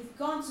that with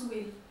God's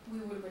will, we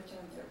will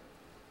return there.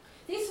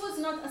 This was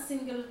not a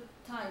single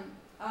time.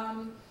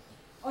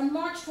 On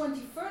March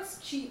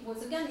 21st, she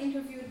was again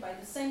interviewed by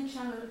the same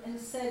channel and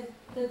said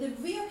that the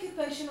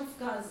reoccupation of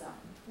Gaza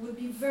would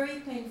be very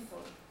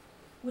painful,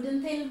 would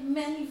entail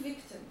many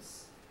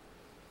victims,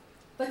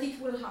 but it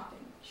will happen,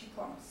 she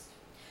promised.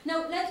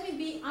 Now, let me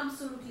be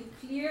absolutely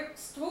clear.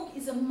 Strok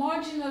is a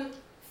marginal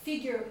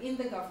figure in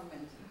the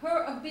government.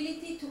 Her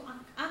ability to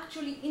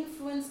actually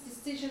influence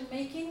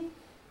decision-making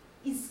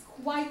is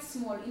quite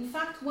small. In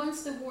fact,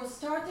 once the war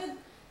started,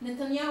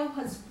 Netanyahu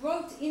has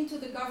brought into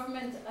the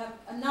government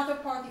another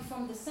party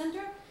from the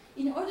center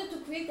in order to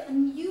create a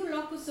new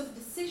locus of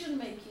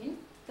decision-making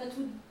that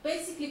would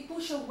basically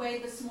push away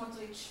the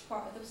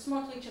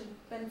Smotrich and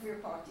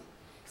Ben-Gvir party.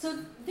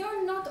 So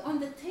they're not on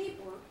the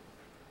table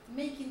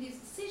making these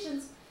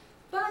decisions,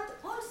 but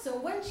also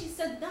when she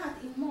said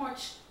that in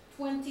March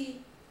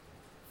 21st,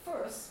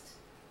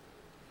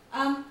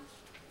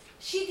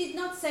 she did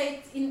not say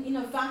it in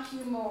a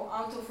vacuum or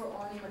out of her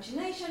own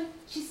imagination.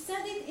 She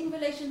said it in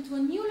relation to a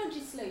new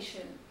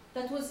legislation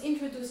that was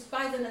introduced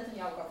by the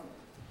Netanyahu government.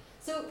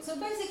 So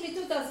basically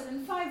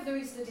 2005, there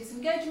is the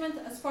disengagement.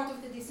 As part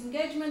of the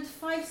disengagement,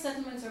 5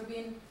 settlements are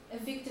being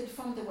evicted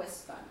from the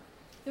West Bank.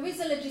 There is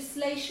a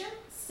legislation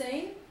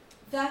saying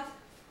that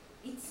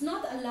it's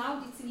not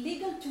allowed, it's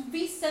illegal to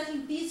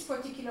resettle these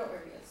particular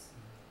areas.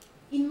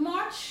 In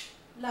March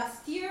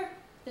last year,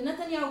 the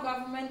Netanyahu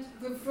government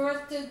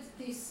reverted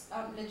this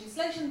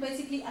legislation,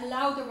 basically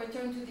allowed a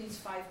return to these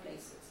 5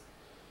 places.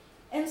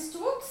 And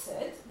Strok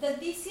said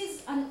that this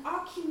is an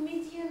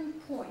Archimedean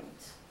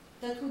point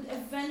that would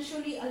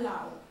eventually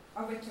allow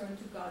a return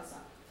to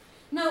Gaza.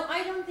 Now,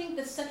 I don't think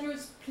the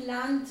settlers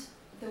planned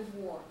the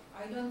war.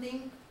 I don't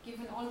think,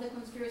 given all the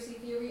conspiracy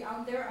theory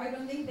out there, I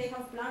don't think they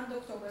have planned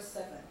October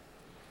 7th.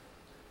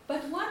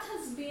 But what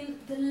has been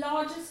the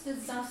largest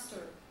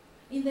disaster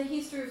in the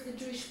history of the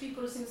Jewish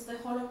people since the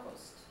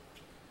Holocaust?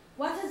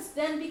 What has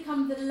then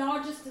become the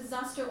largest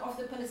disaster of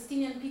the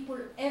Palestinian people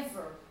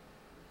ever,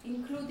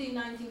 including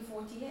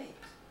 1948?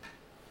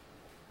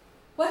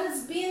 What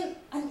has been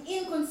an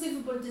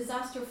inconceivable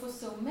disaster for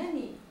so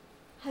many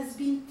has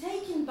been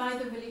taken by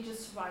the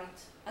religious right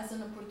as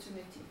an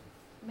opportunity,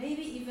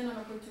 maybe even an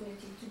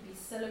opportunity to be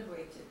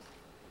celebrated.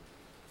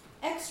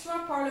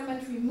 Extra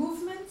parliamentary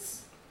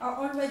movements are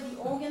already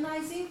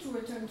organizing to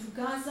return to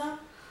Gaza.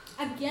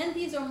 Again,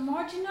 these are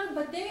marginal,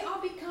 but they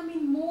are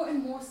becoming more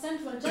and more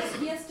central.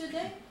 Just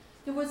yesterday,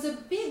 there was a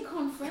big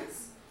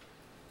conference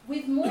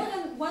with more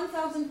than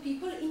 1,000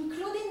 people,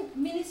 including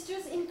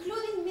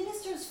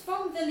ministers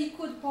from the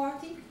Likud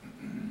party,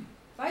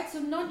 right? So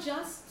not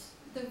just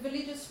the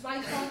religious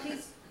right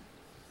parties,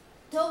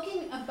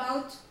 talking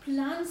about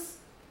plans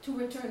to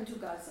return to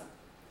Gaza.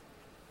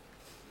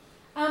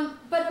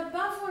 But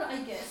above all,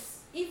 I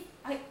guess,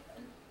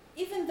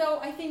 even though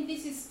I think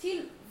this is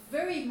still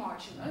very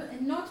marginal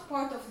and not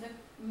part of the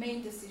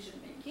main decision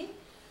making,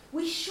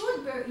 we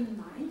should bear in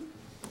mind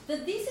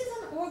that this is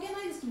an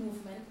organized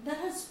movement that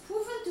has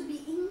proven to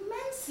be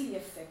immensely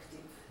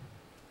effective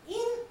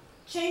in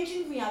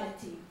changing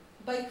reality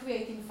by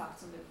creating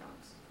facts on the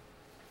ground.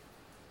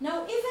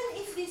 Now,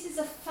 even if this is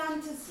a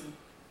fantasy,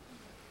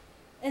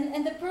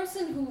 and the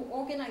person who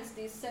organized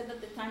this said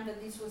at the time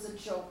that this was a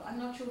joke. I'm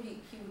not sure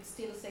he would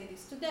still say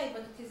this today,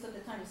 but at least at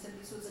the time he said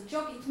this was a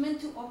joke. It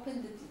meant to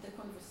open the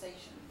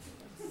conversation.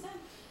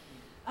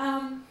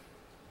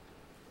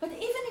 But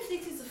even if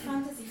this is a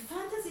fantasy,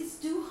 fantasies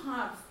do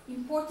have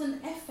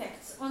important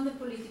effects on the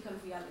political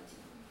reality,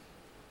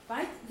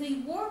 right?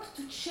 They work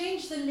to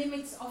change the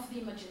limits of the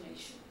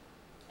imagination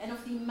and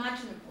of the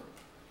imaginable.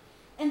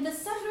 And the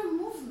settler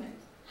movement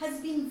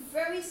has been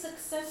very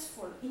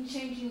successful in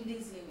changing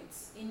these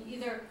limits, in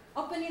either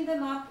opening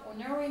them up or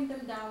narrowing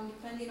them down,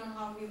 depending on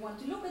how we want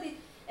to look at it.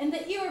 And the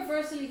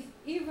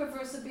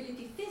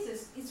irreversibility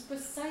thesis is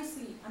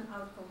precisely an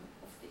outcome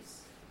of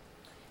this.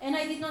 And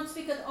I did not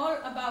speak at all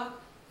about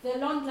the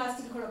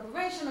long-lasting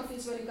collaboration of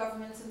Israeli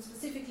governments, and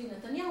specifically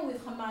Netanyahu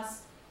with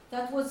Hamas,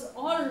 that was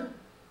all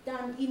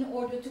done in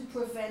order to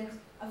prevent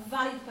a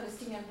valid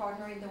Palestinian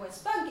partner in the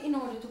West Bank in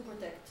order to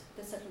protect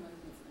the settlement movement.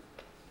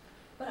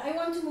 But I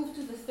want to move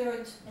to the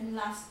third and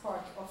last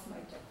part of my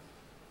talk.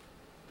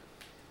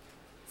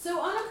 So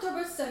on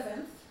October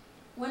 7th,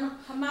 when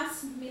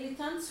Hamas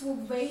militants were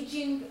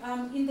raging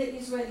in the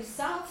Israeli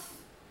south,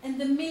 and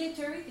the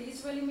military, the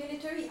Israeli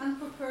military,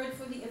 unprepared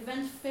for the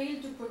event,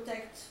 failed to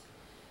protect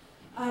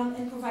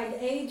and provide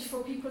aid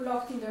for people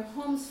locked in their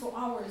homes for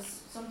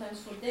hours, sometimes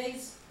for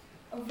days.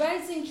 A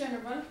rising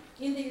general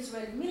in the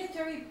Israeli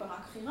military,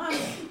 Barak Hiram,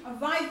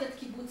 arrived at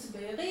Kibbutz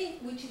Be'eri,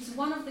 which is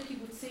one of the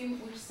kibbutzim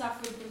which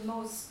suffered the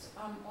most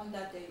on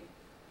that day.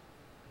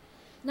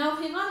 Now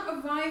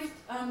Hiram arrived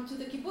to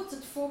the kibbutz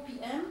at 4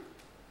 p.m.,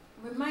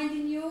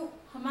 reminding you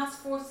Hamas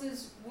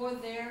forces were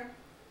there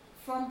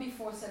from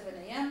before 7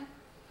 a.m.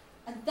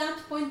 At that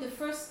point, the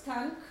first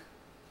tank,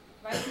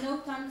 right, no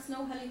tanks,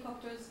 no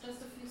helicopters,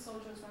 just a few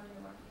soldiers running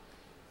around.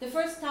 The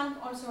first tank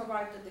also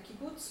arrived at the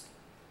kibbutz.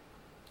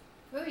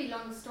 Very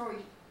long story,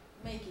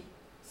 make it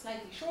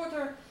slightly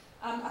shorter.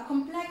 A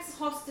complex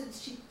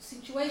hostage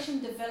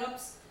situation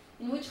develops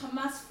in which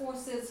Hamas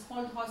forces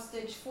hold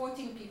hostage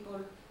 14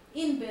 people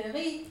in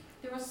Be'eri.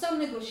 There are some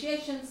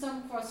negotiations,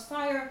 some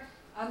crossfire.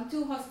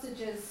 2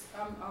 hostages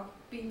are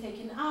being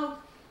taken out.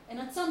 And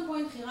at some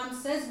point, Hiram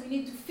says we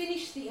need to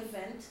finish the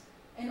event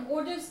and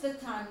orders the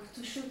tank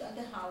to shoot at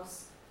the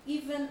house,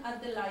 even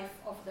at the life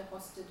of the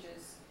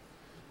hostages.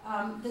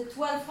 The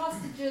 12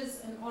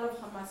 hostages and all of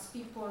Hamas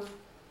people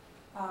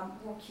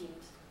were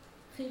killed.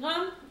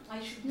 Hiram,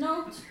 I should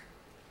note,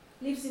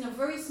 lives in a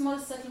very small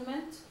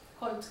settlement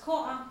called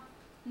Koa,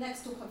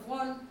 next to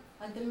Hebron,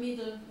 in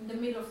the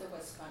middle of the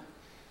West Bank.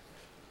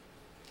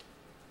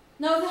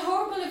 Now, the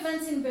horrible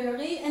events in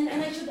Be'eri, and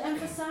I should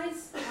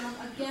emphasize,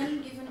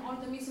 again, given all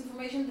the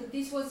misinformation, that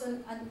this was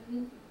an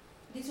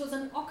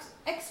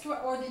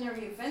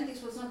extraordinary event.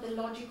 This was not the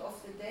logic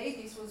of the day.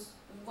 This was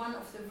one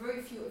of the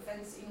very few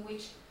events in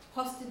which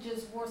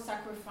hostages were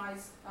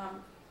sacrificed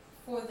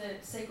for the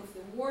sake of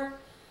the war.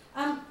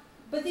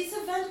 But this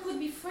event could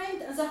be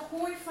framed as a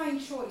horrifying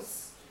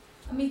choice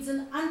amidst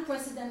an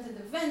unprecedented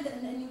event,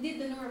 and indeed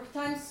the New York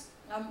Times,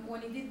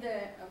 when he did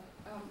the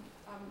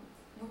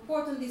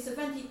report on this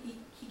event,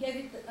 he gave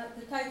it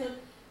the title,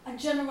 A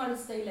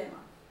General's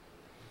Dilemma.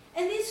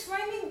 And this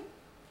framing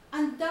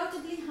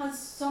undoubtedly has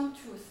some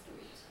truth to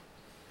it.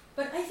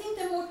 But I think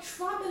the more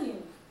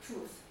troubling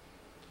truth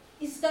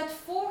is that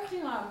for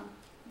Hiram,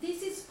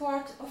 this is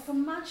part of a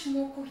much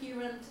more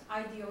coherent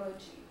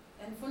ideology.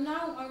 And for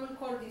now, I will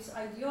call this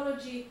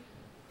ideology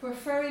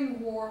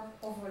preferring war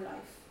over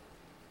life.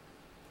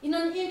 In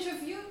an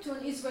interview to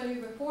an Israeli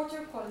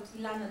reporter called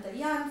Ilana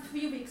Dayan,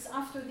 3 weeks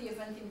after the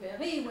event in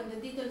Be'eri, when the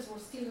details were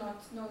still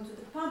not known to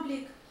the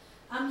public,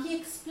 he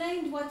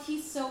explained what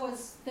he saw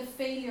as the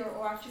failure,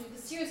 or actually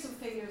the series of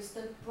failures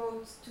that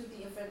brought to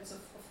the events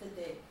of the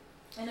day.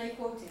 And I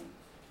quote him,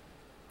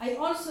 "I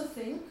also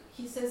think,"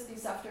 he says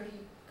this after he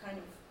kind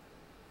of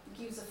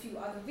gives a few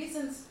other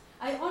reasons,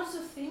 "I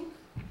also think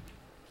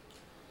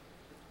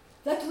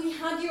that we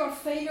had here a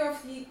failure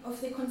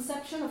of the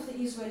conception of the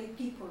Israeli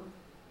people,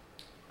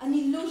 an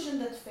illusion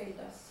that failed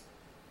us.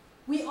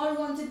 We all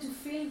wanted to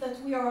feel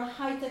that we are a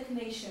high-tech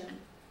nation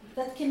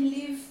that can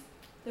leave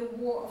the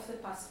war of the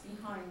past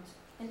behind,"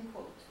 end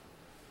quote.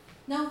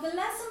 Now, the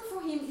lesson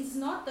for him is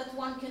not that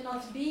one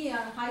cannot be a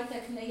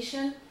high-tech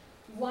nation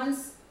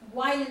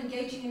while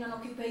engaging in an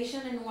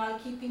occupation and while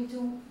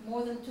keeping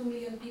more than 2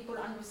 million people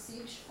under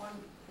siege on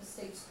the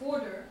state's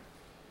border.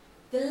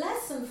 The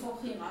lesson for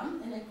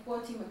Hiram, and I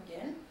quote him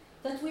again,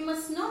 that we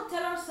must not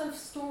tell ourselves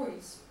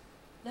stories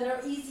that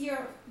are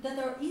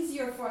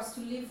easier for us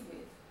to live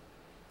with,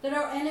 that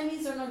our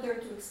enemies are not there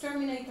to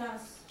exterminate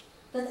us,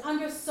 that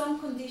under some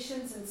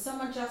conditions and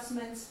some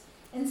adjustments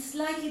and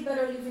slightly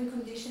better living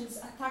conditions,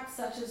 attacks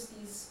such as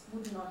these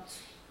would not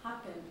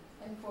happen,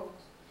 end quote.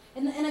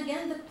 And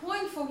again, the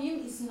point for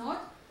him is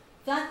not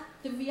that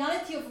the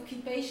reality of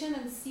occupation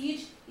and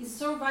siege is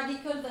so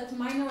radical that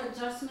minor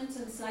adjustments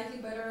and slightly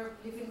better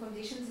living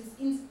conditions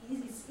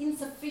is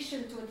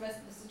insufficient to address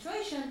the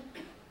situation.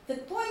 The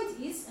point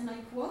is, and I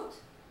quote,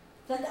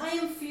 that I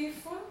am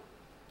fearful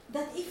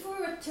that if we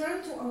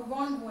return to our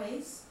wrong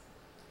ways,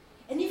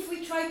 and if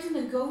we try to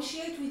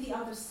negotiate with the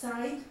other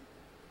side,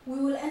 we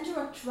will enter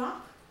a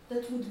trap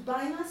that would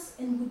bind us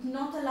and would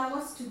not allow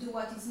us to do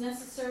what is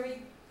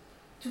necessary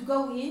to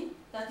go in,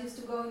 that is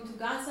to go into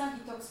Gaza,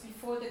 he talks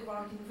before the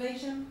ground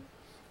invasion,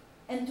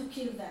 and to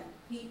kill them.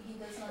 He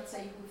does not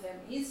say who them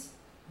is.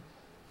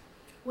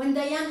 When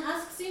Dayan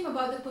asks him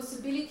about the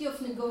possibility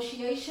of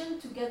negotiation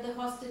to get the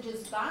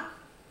hostages back,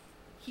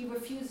 he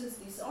refuses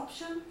this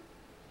option.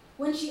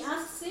 When she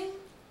asks him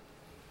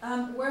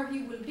where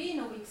he will be in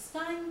a week's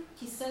time,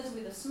 he says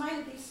with a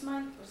smile, this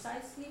smile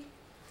precisely,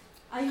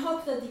 "I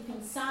hope that deep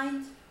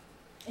inside,"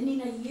 and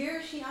in a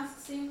year, she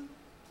asks him,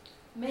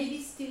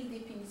 maybe still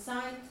deep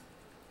inside,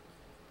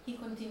 he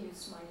continues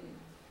smiling.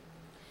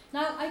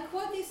 Now, I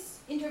quote this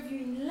interview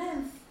in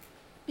length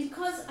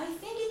because I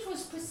think it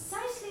was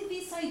precisely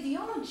this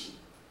ideology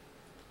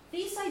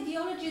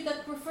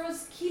that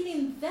prefers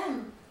killing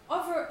them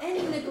over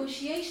any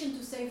negotiation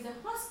to save the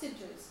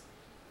hostages,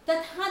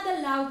 that had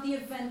allowed the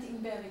event in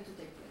Be'eri to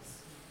take place.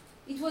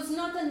 It was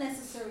not a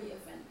necessary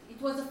event. It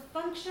was a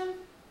function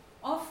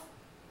of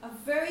a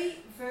very,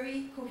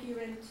 very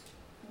coherent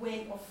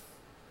way of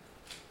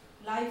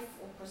life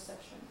or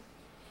perception.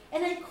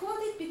 And I quote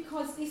it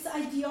because this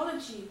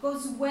ideology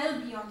goes well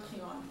beyond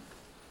Iran.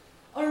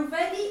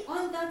 Already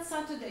on that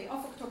Saturday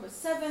of October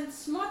 7th,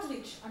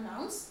 Smotrich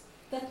announced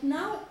that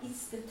now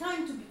is the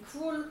time to be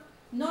cruel,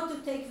 not to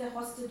take the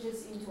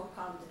hostages into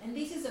account. And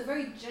this is a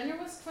very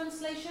generous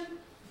translation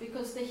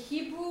because the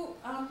Hebrew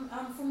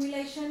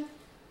formulation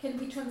can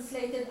be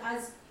translated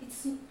as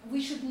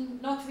we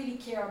should not really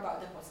care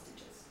about the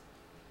hostages.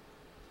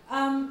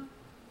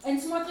 And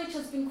Smotrich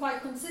has been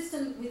quite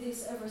consistent with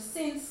this ever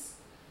since.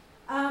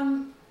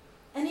 And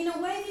in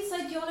a way, this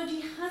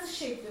ideology has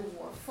shaped the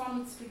war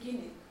from its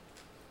beginning.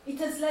 It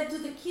has led to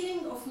the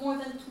killing of more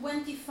than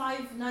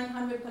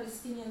 25,900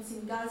 Palestinians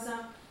in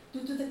Gaza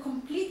due to the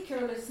complete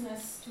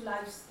carelessness to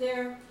lives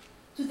there,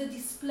 to the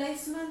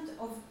displacement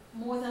of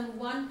more than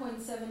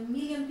 1.7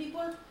 million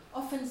people,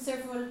 often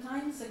several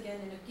times again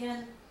and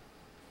again.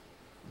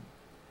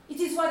 It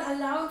is what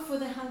allowed for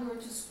the hunger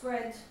to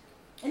spread,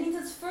 and it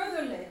has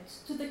further led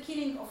to the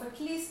killing of at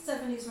least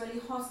 7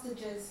 Israeli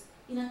hostages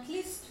in at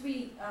least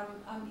 3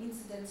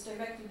 incidents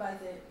directed by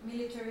the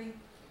military,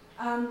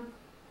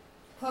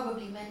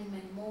 probably many,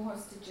 many more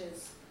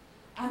hostages.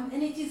 And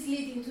it is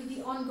leading to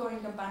the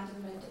ongoing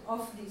abandonment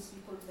of these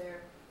people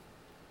there.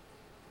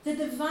 The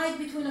divide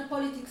between a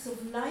politics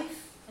of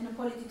life and a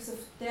politics of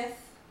death,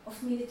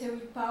 of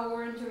military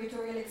power and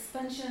territorial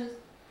expansion,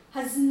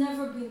 has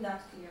never been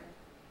that clear.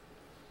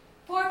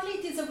 Partly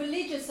it is a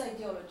religious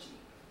ideology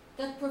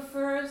that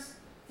prefers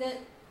the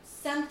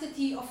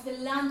sanctity of the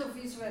land of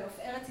Israel, of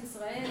Eretz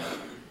Israel,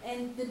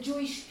 and the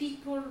Jewish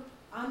people,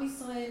 Am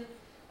Israel,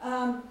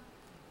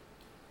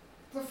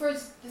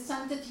 prefers the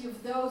sanctity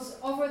of those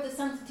over the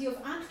sanctity of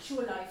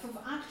actual life, of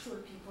actual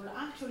people,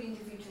 actual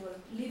individuals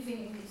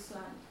living in this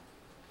land.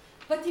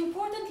 But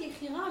importantly,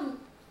 Hiram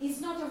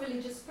is not a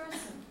religious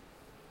person.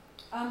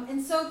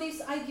 And so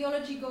this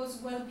ideology goes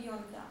well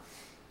beyond that.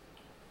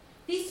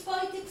 This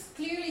politics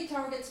clearly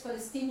targets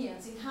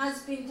Palestinians. It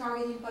has been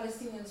targeting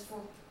Palestinians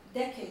for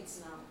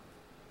decades now.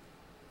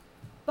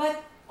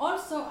 But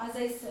also, as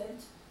I said,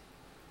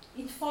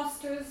 it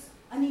fosters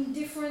an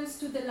indifference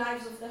to the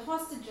lives of the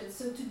hostages,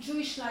 so to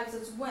Jewish lives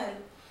as well,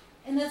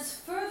 and has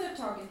further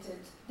targeted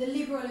the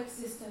liberal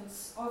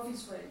existence of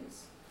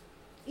Israelis.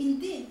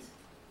 Indeed,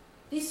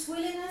 this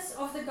willingness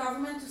of the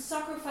government to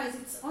sacrifice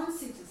its own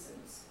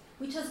citizens,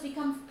 which has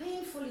become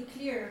painfully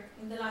clear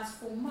in the last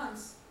 4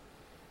 months,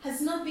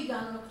 has not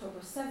begun on October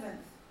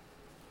 7th.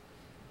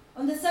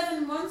 On the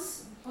 7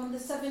 months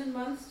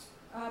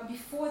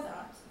before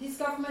that, this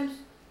government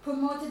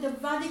promoted a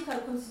radical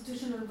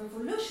constitutional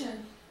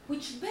revolution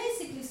which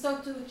basically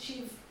sought to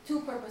achieve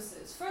 2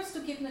 purposes. First,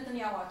 to keep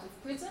Netanyahu out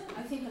of prison.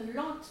 I think a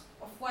lot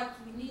of what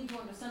we need to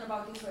understand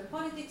about Israel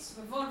politics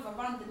revolve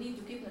around the need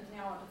to keep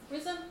Netanyahu out of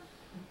prison.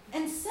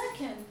 And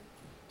second,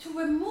 to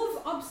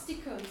remove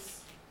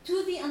obstacles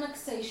to the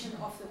annexation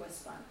of the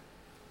West Bank.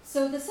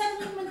 So the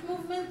settlement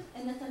movement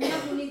and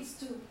Netanyahu needs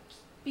to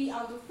be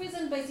out of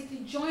prison, basically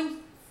joined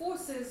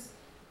forces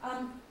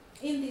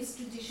in this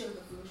judicial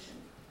revolution.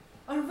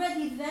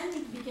 Already then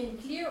it became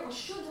clear, or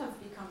should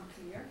have become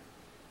clear,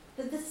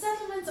 that the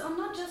settlements are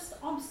not just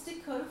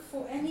obstacle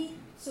for any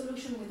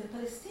solution with the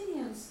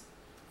Palestinians.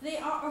 They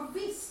are a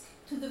risk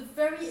to the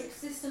very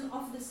existence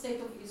of the state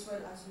of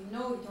Israel as we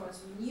know it, or as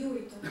we knew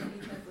it, or maybe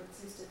it never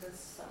existed as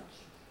such.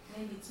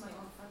 Maybe it's my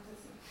own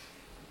fantasy.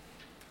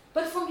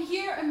 But from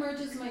here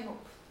emerges my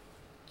hope.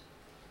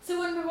 So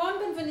when Meron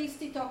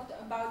Benvenisti talked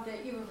about the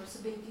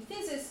irreversibility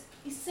thesis,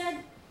 he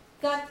said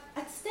that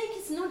at stake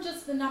is not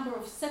just the number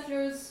of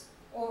settlers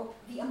or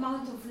the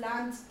amount of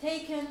land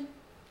taken,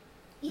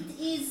 it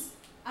is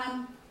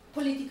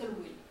political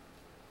will.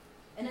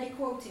 And I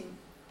quote him,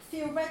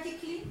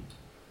 "Theoretically,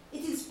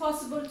 it is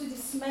possible to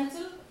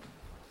dismantle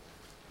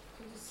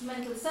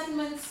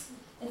settlements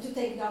and to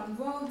take down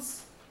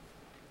roads,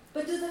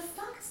 but do the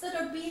facts that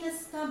are being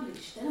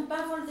established, and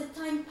above all the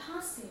time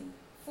passing,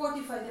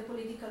 fortify the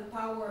political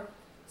power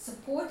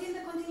supporting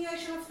the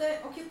continuation of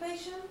the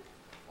occupation,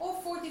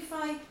 or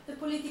fortify the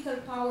political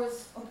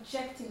powers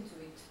objecting to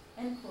it?"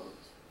 End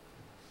quote.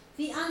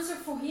 The answer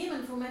for him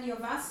and for many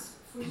of us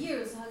for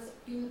years has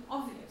been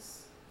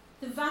obvious.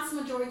 The vast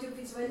majority of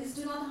Israelis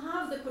do not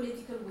have the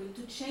political will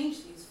to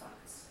change these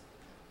facts.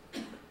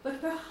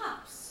 But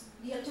perhaps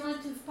the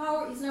alternative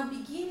power is now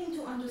beginning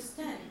to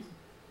understand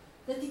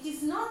that it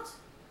is not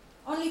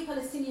only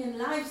Palestinian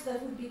lives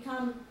that would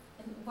become,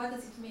 and what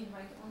does it mean,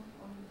 right?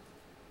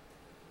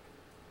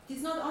 It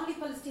is not only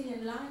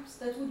Palestinian lives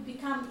that would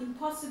become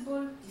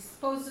impossible,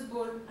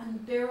 disposable,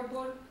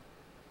 unbearable,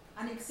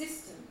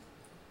 unexistent,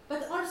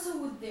 but also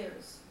with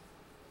theirs.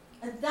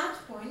 At that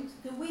point,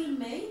 the will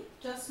may,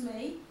 just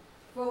may,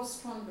 grow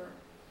stronger.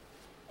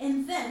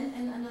 And then,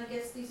 and I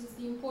guess this is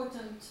the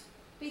important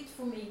bit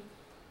for me,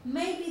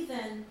 maybe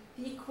then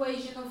the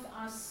equation of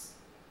us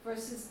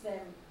versus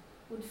them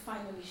would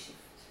finally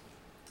shift.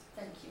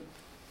 Thank you.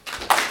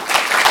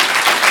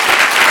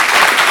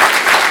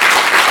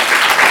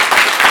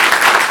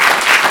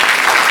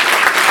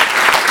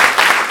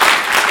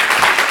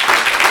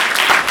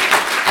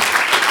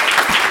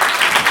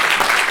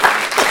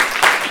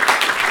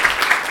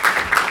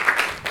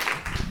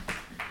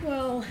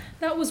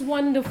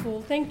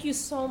 wonderful. Thank you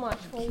so much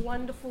for a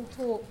wonderful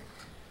talk.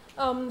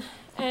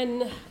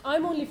 And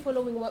I'm only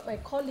following what my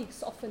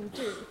colleagues often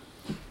do.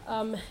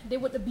 They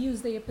would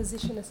abuse their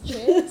position as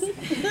chairs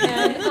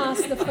and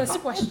ask the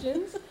first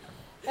questions.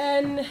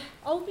 And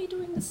I'll be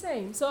doing the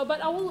same. But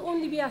I will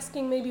only be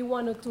asking maybe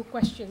one or two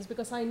questions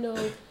because I know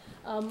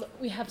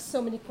we have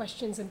so many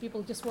questions and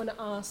people just want to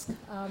ask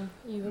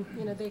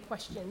their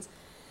questions.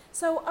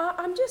 So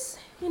I'm just,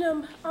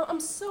 I'm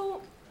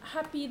so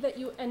happy that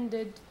you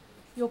ended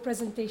your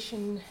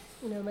presentation,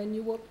 and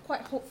you were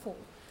quite hopeful.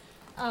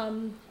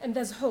 And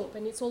there's hope,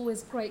 and it's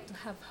always great to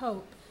have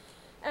hope.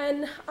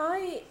 And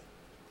I,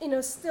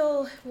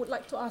 still would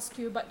like to ask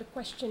you about the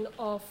question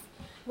of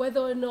whether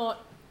or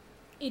not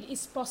it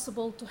is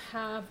possible to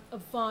have a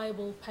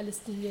viable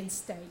Palestinian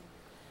state.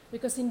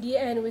 Because in the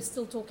end, we're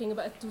still talking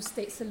about a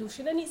two-state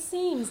solution. And it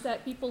seems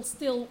that people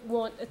still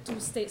want a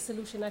two-state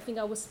solution. I think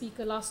our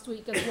speaker last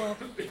week as well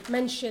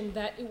mentioned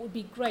that it would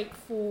be great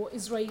for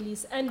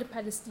Israelis and the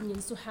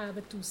Palestinians to have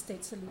a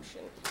two-state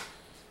solution.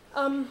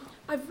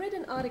 I've read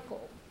an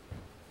article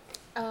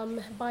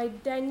by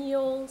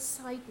Daniel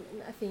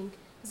Seidman, I think.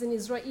 He's an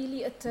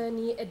Israeli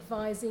attorney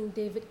advising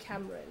David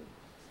Cameron.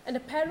 And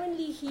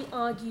apparently he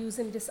argues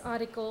in this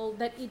article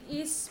that it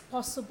is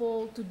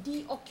possible to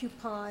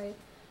deoccupy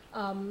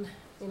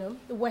the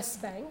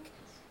West Bank.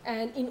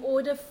 And in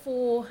order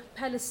for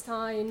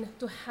Palestine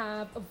to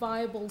have a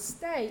viable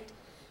state,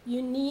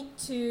 you need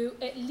to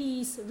at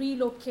least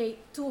relocate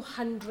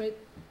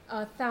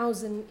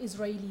 200,000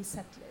 Israeli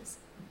settlers.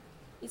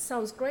 It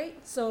sounds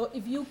great. So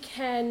if you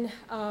can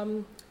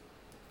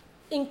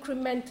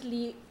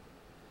incrementally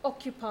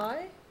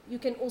occupy, you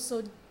can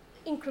also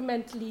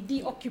incrementally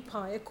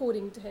deoccupy,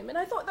 according to him. And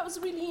I thought that was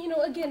really,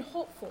 again,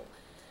 hopeful.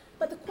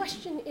 But the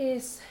question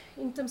is,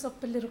 in terms of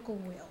political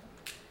will,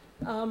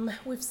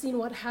 we've seen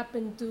what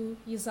happened to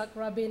Yitzhak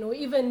Rabin, or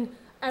even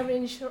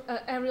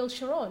Ariel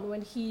Sharon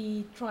when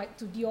he tried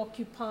to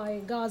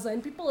deoccupy Gaza,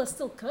 and people are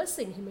still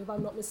cursing him, if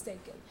I'm not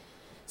mistaken.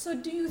 So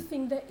do you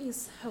think there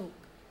is hope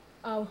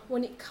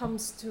when it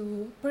comes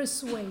to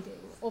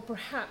persuading or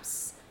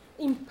perhaps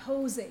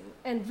imposing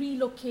and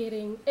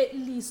relocating at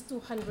least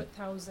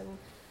 200,000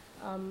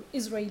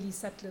 Israeli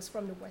settlers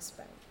from the West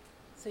Bank?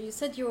 So you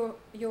said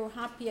you're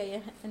happy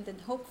and then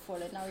hopeful,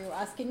 and now you're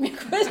asking me a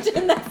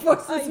question that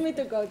forces me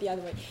to go the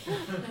other way.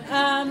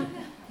 I'm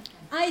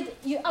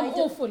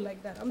awful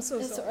like that. I'm so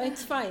sorry.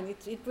 It's fine.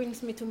 It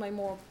brings me to my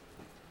more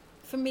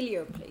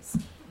familiar place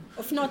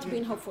of not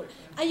being hopeful.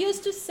 I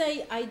used to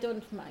say I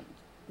don't mind,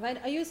 right?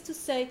 I used to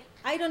say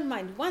I don't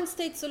mind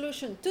one-state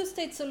solution,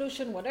 two-state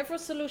solution, whatever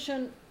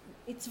solution.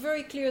 It's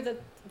very clear that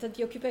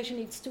the occupation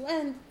needs to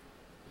end,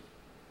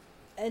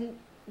 and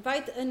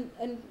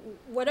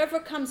whatever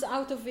comes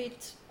out of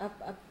it,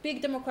 a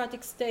big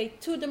democratic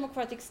state, two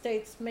democratic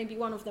states, maybe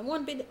one of them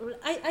won't be,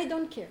 I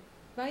don't care,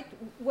 right?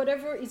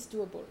 Whatever is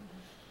doable.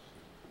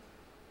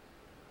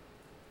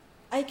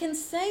 I can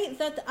say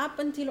that up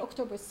until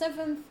October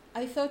 7th,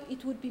 I thought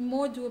it would be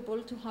more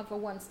doable to have a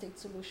one-state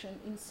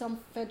solution in some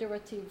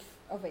federative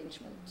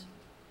arrangement.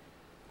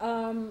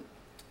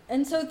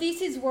 And so this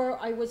is where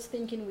I was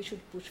thinking we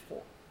should push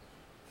for.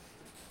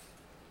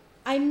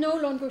 I'm no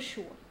longer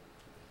sure.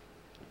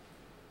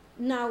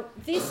 Now,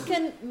 this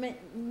can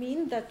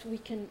mean that we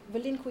can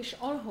relinquish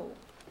all hope.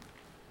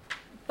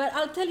 But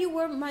I'll tell you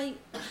where my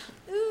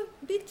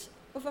bit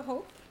of a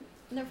hope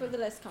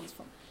nevertheless comes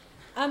from.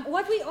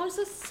 What we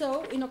also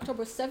saw in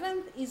October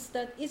 7th is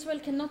that Israel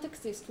cannot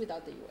exist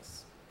without the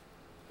US.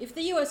 If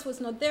the US was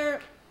not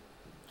there,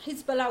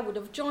 Hezbollah would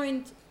have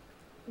joined.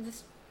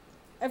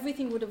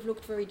 Everything would have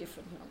looked very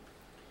different now.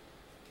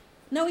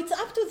 Now it's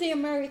up to the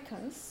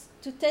Americans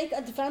to take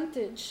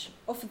advantage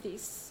of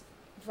this,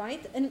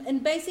 right?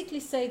 And basically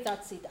say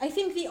that's it. I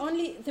think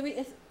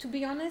to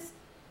be honest,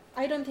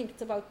 I don't think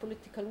it's about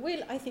political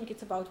will. I think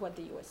it's about what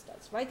the US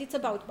does, right? It's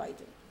about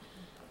Biden.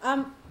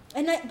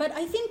 But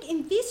I think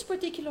in this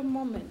particular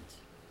moment,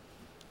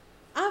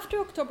 after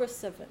October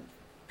 7th,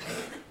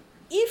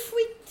 if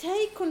we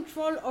take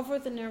control over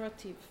the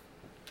narrative,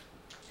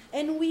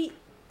 and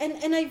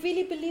I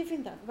really believe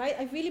in that, right?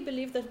 I really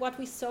believe that what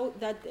we saw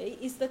that day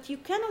is that you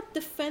cannot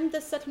defend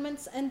the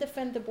settlements and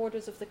defend the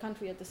borders of the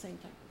country at the same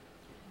time,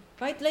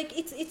 right? Like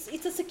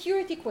it's a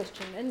security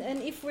question,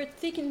 and if we're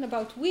thinking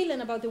about will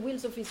and about the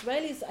wills of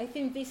Israelis, I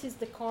think this is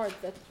the card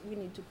that we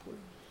need to pull.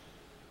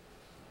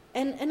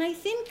 And I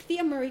think the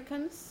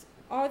Americans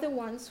are the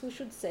ones who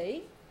should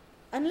say,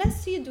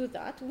 unless you do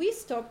that, we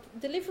stop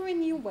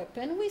delivering new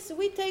weapons,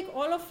 we take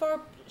all of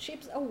our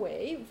ships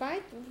away,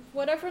 right?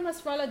 Whatever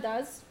Nasrallah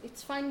does,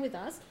 it's fine with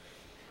us.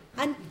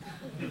 And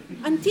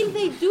until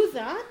they do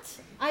that,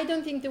 I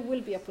don't think there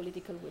will be a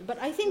political will. But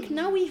I think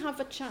now we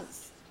have a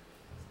chance.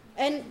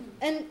 And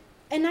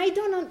I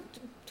don't know,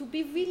 to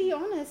be really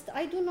honest,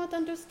 I do not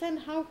understand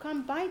how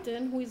come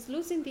Biden, who is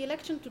losing the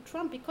election to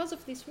Trump because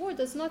of this war,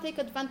 does not take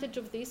advantage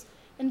of this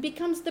and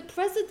becomes the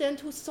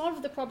president who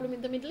solved the problem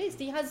in the Middle East.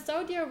 He has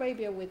Saudi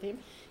Arabia with him.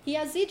 He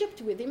has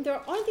Egypt with him. There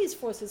are all these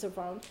forces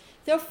around.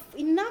 There are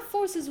enough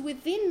forces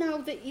within now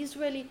the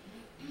Israeli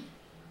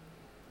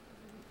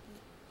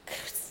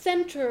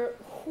center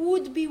who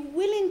would be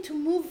willing to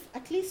move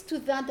at least to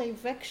that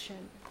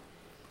direction.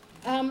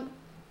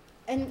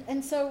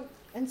 And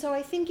so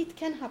I think it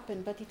can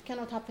happen, but it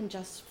cannot happen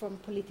just from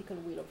political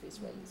will of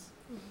Israelis.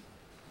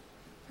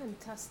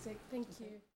 Fantastic, thank you.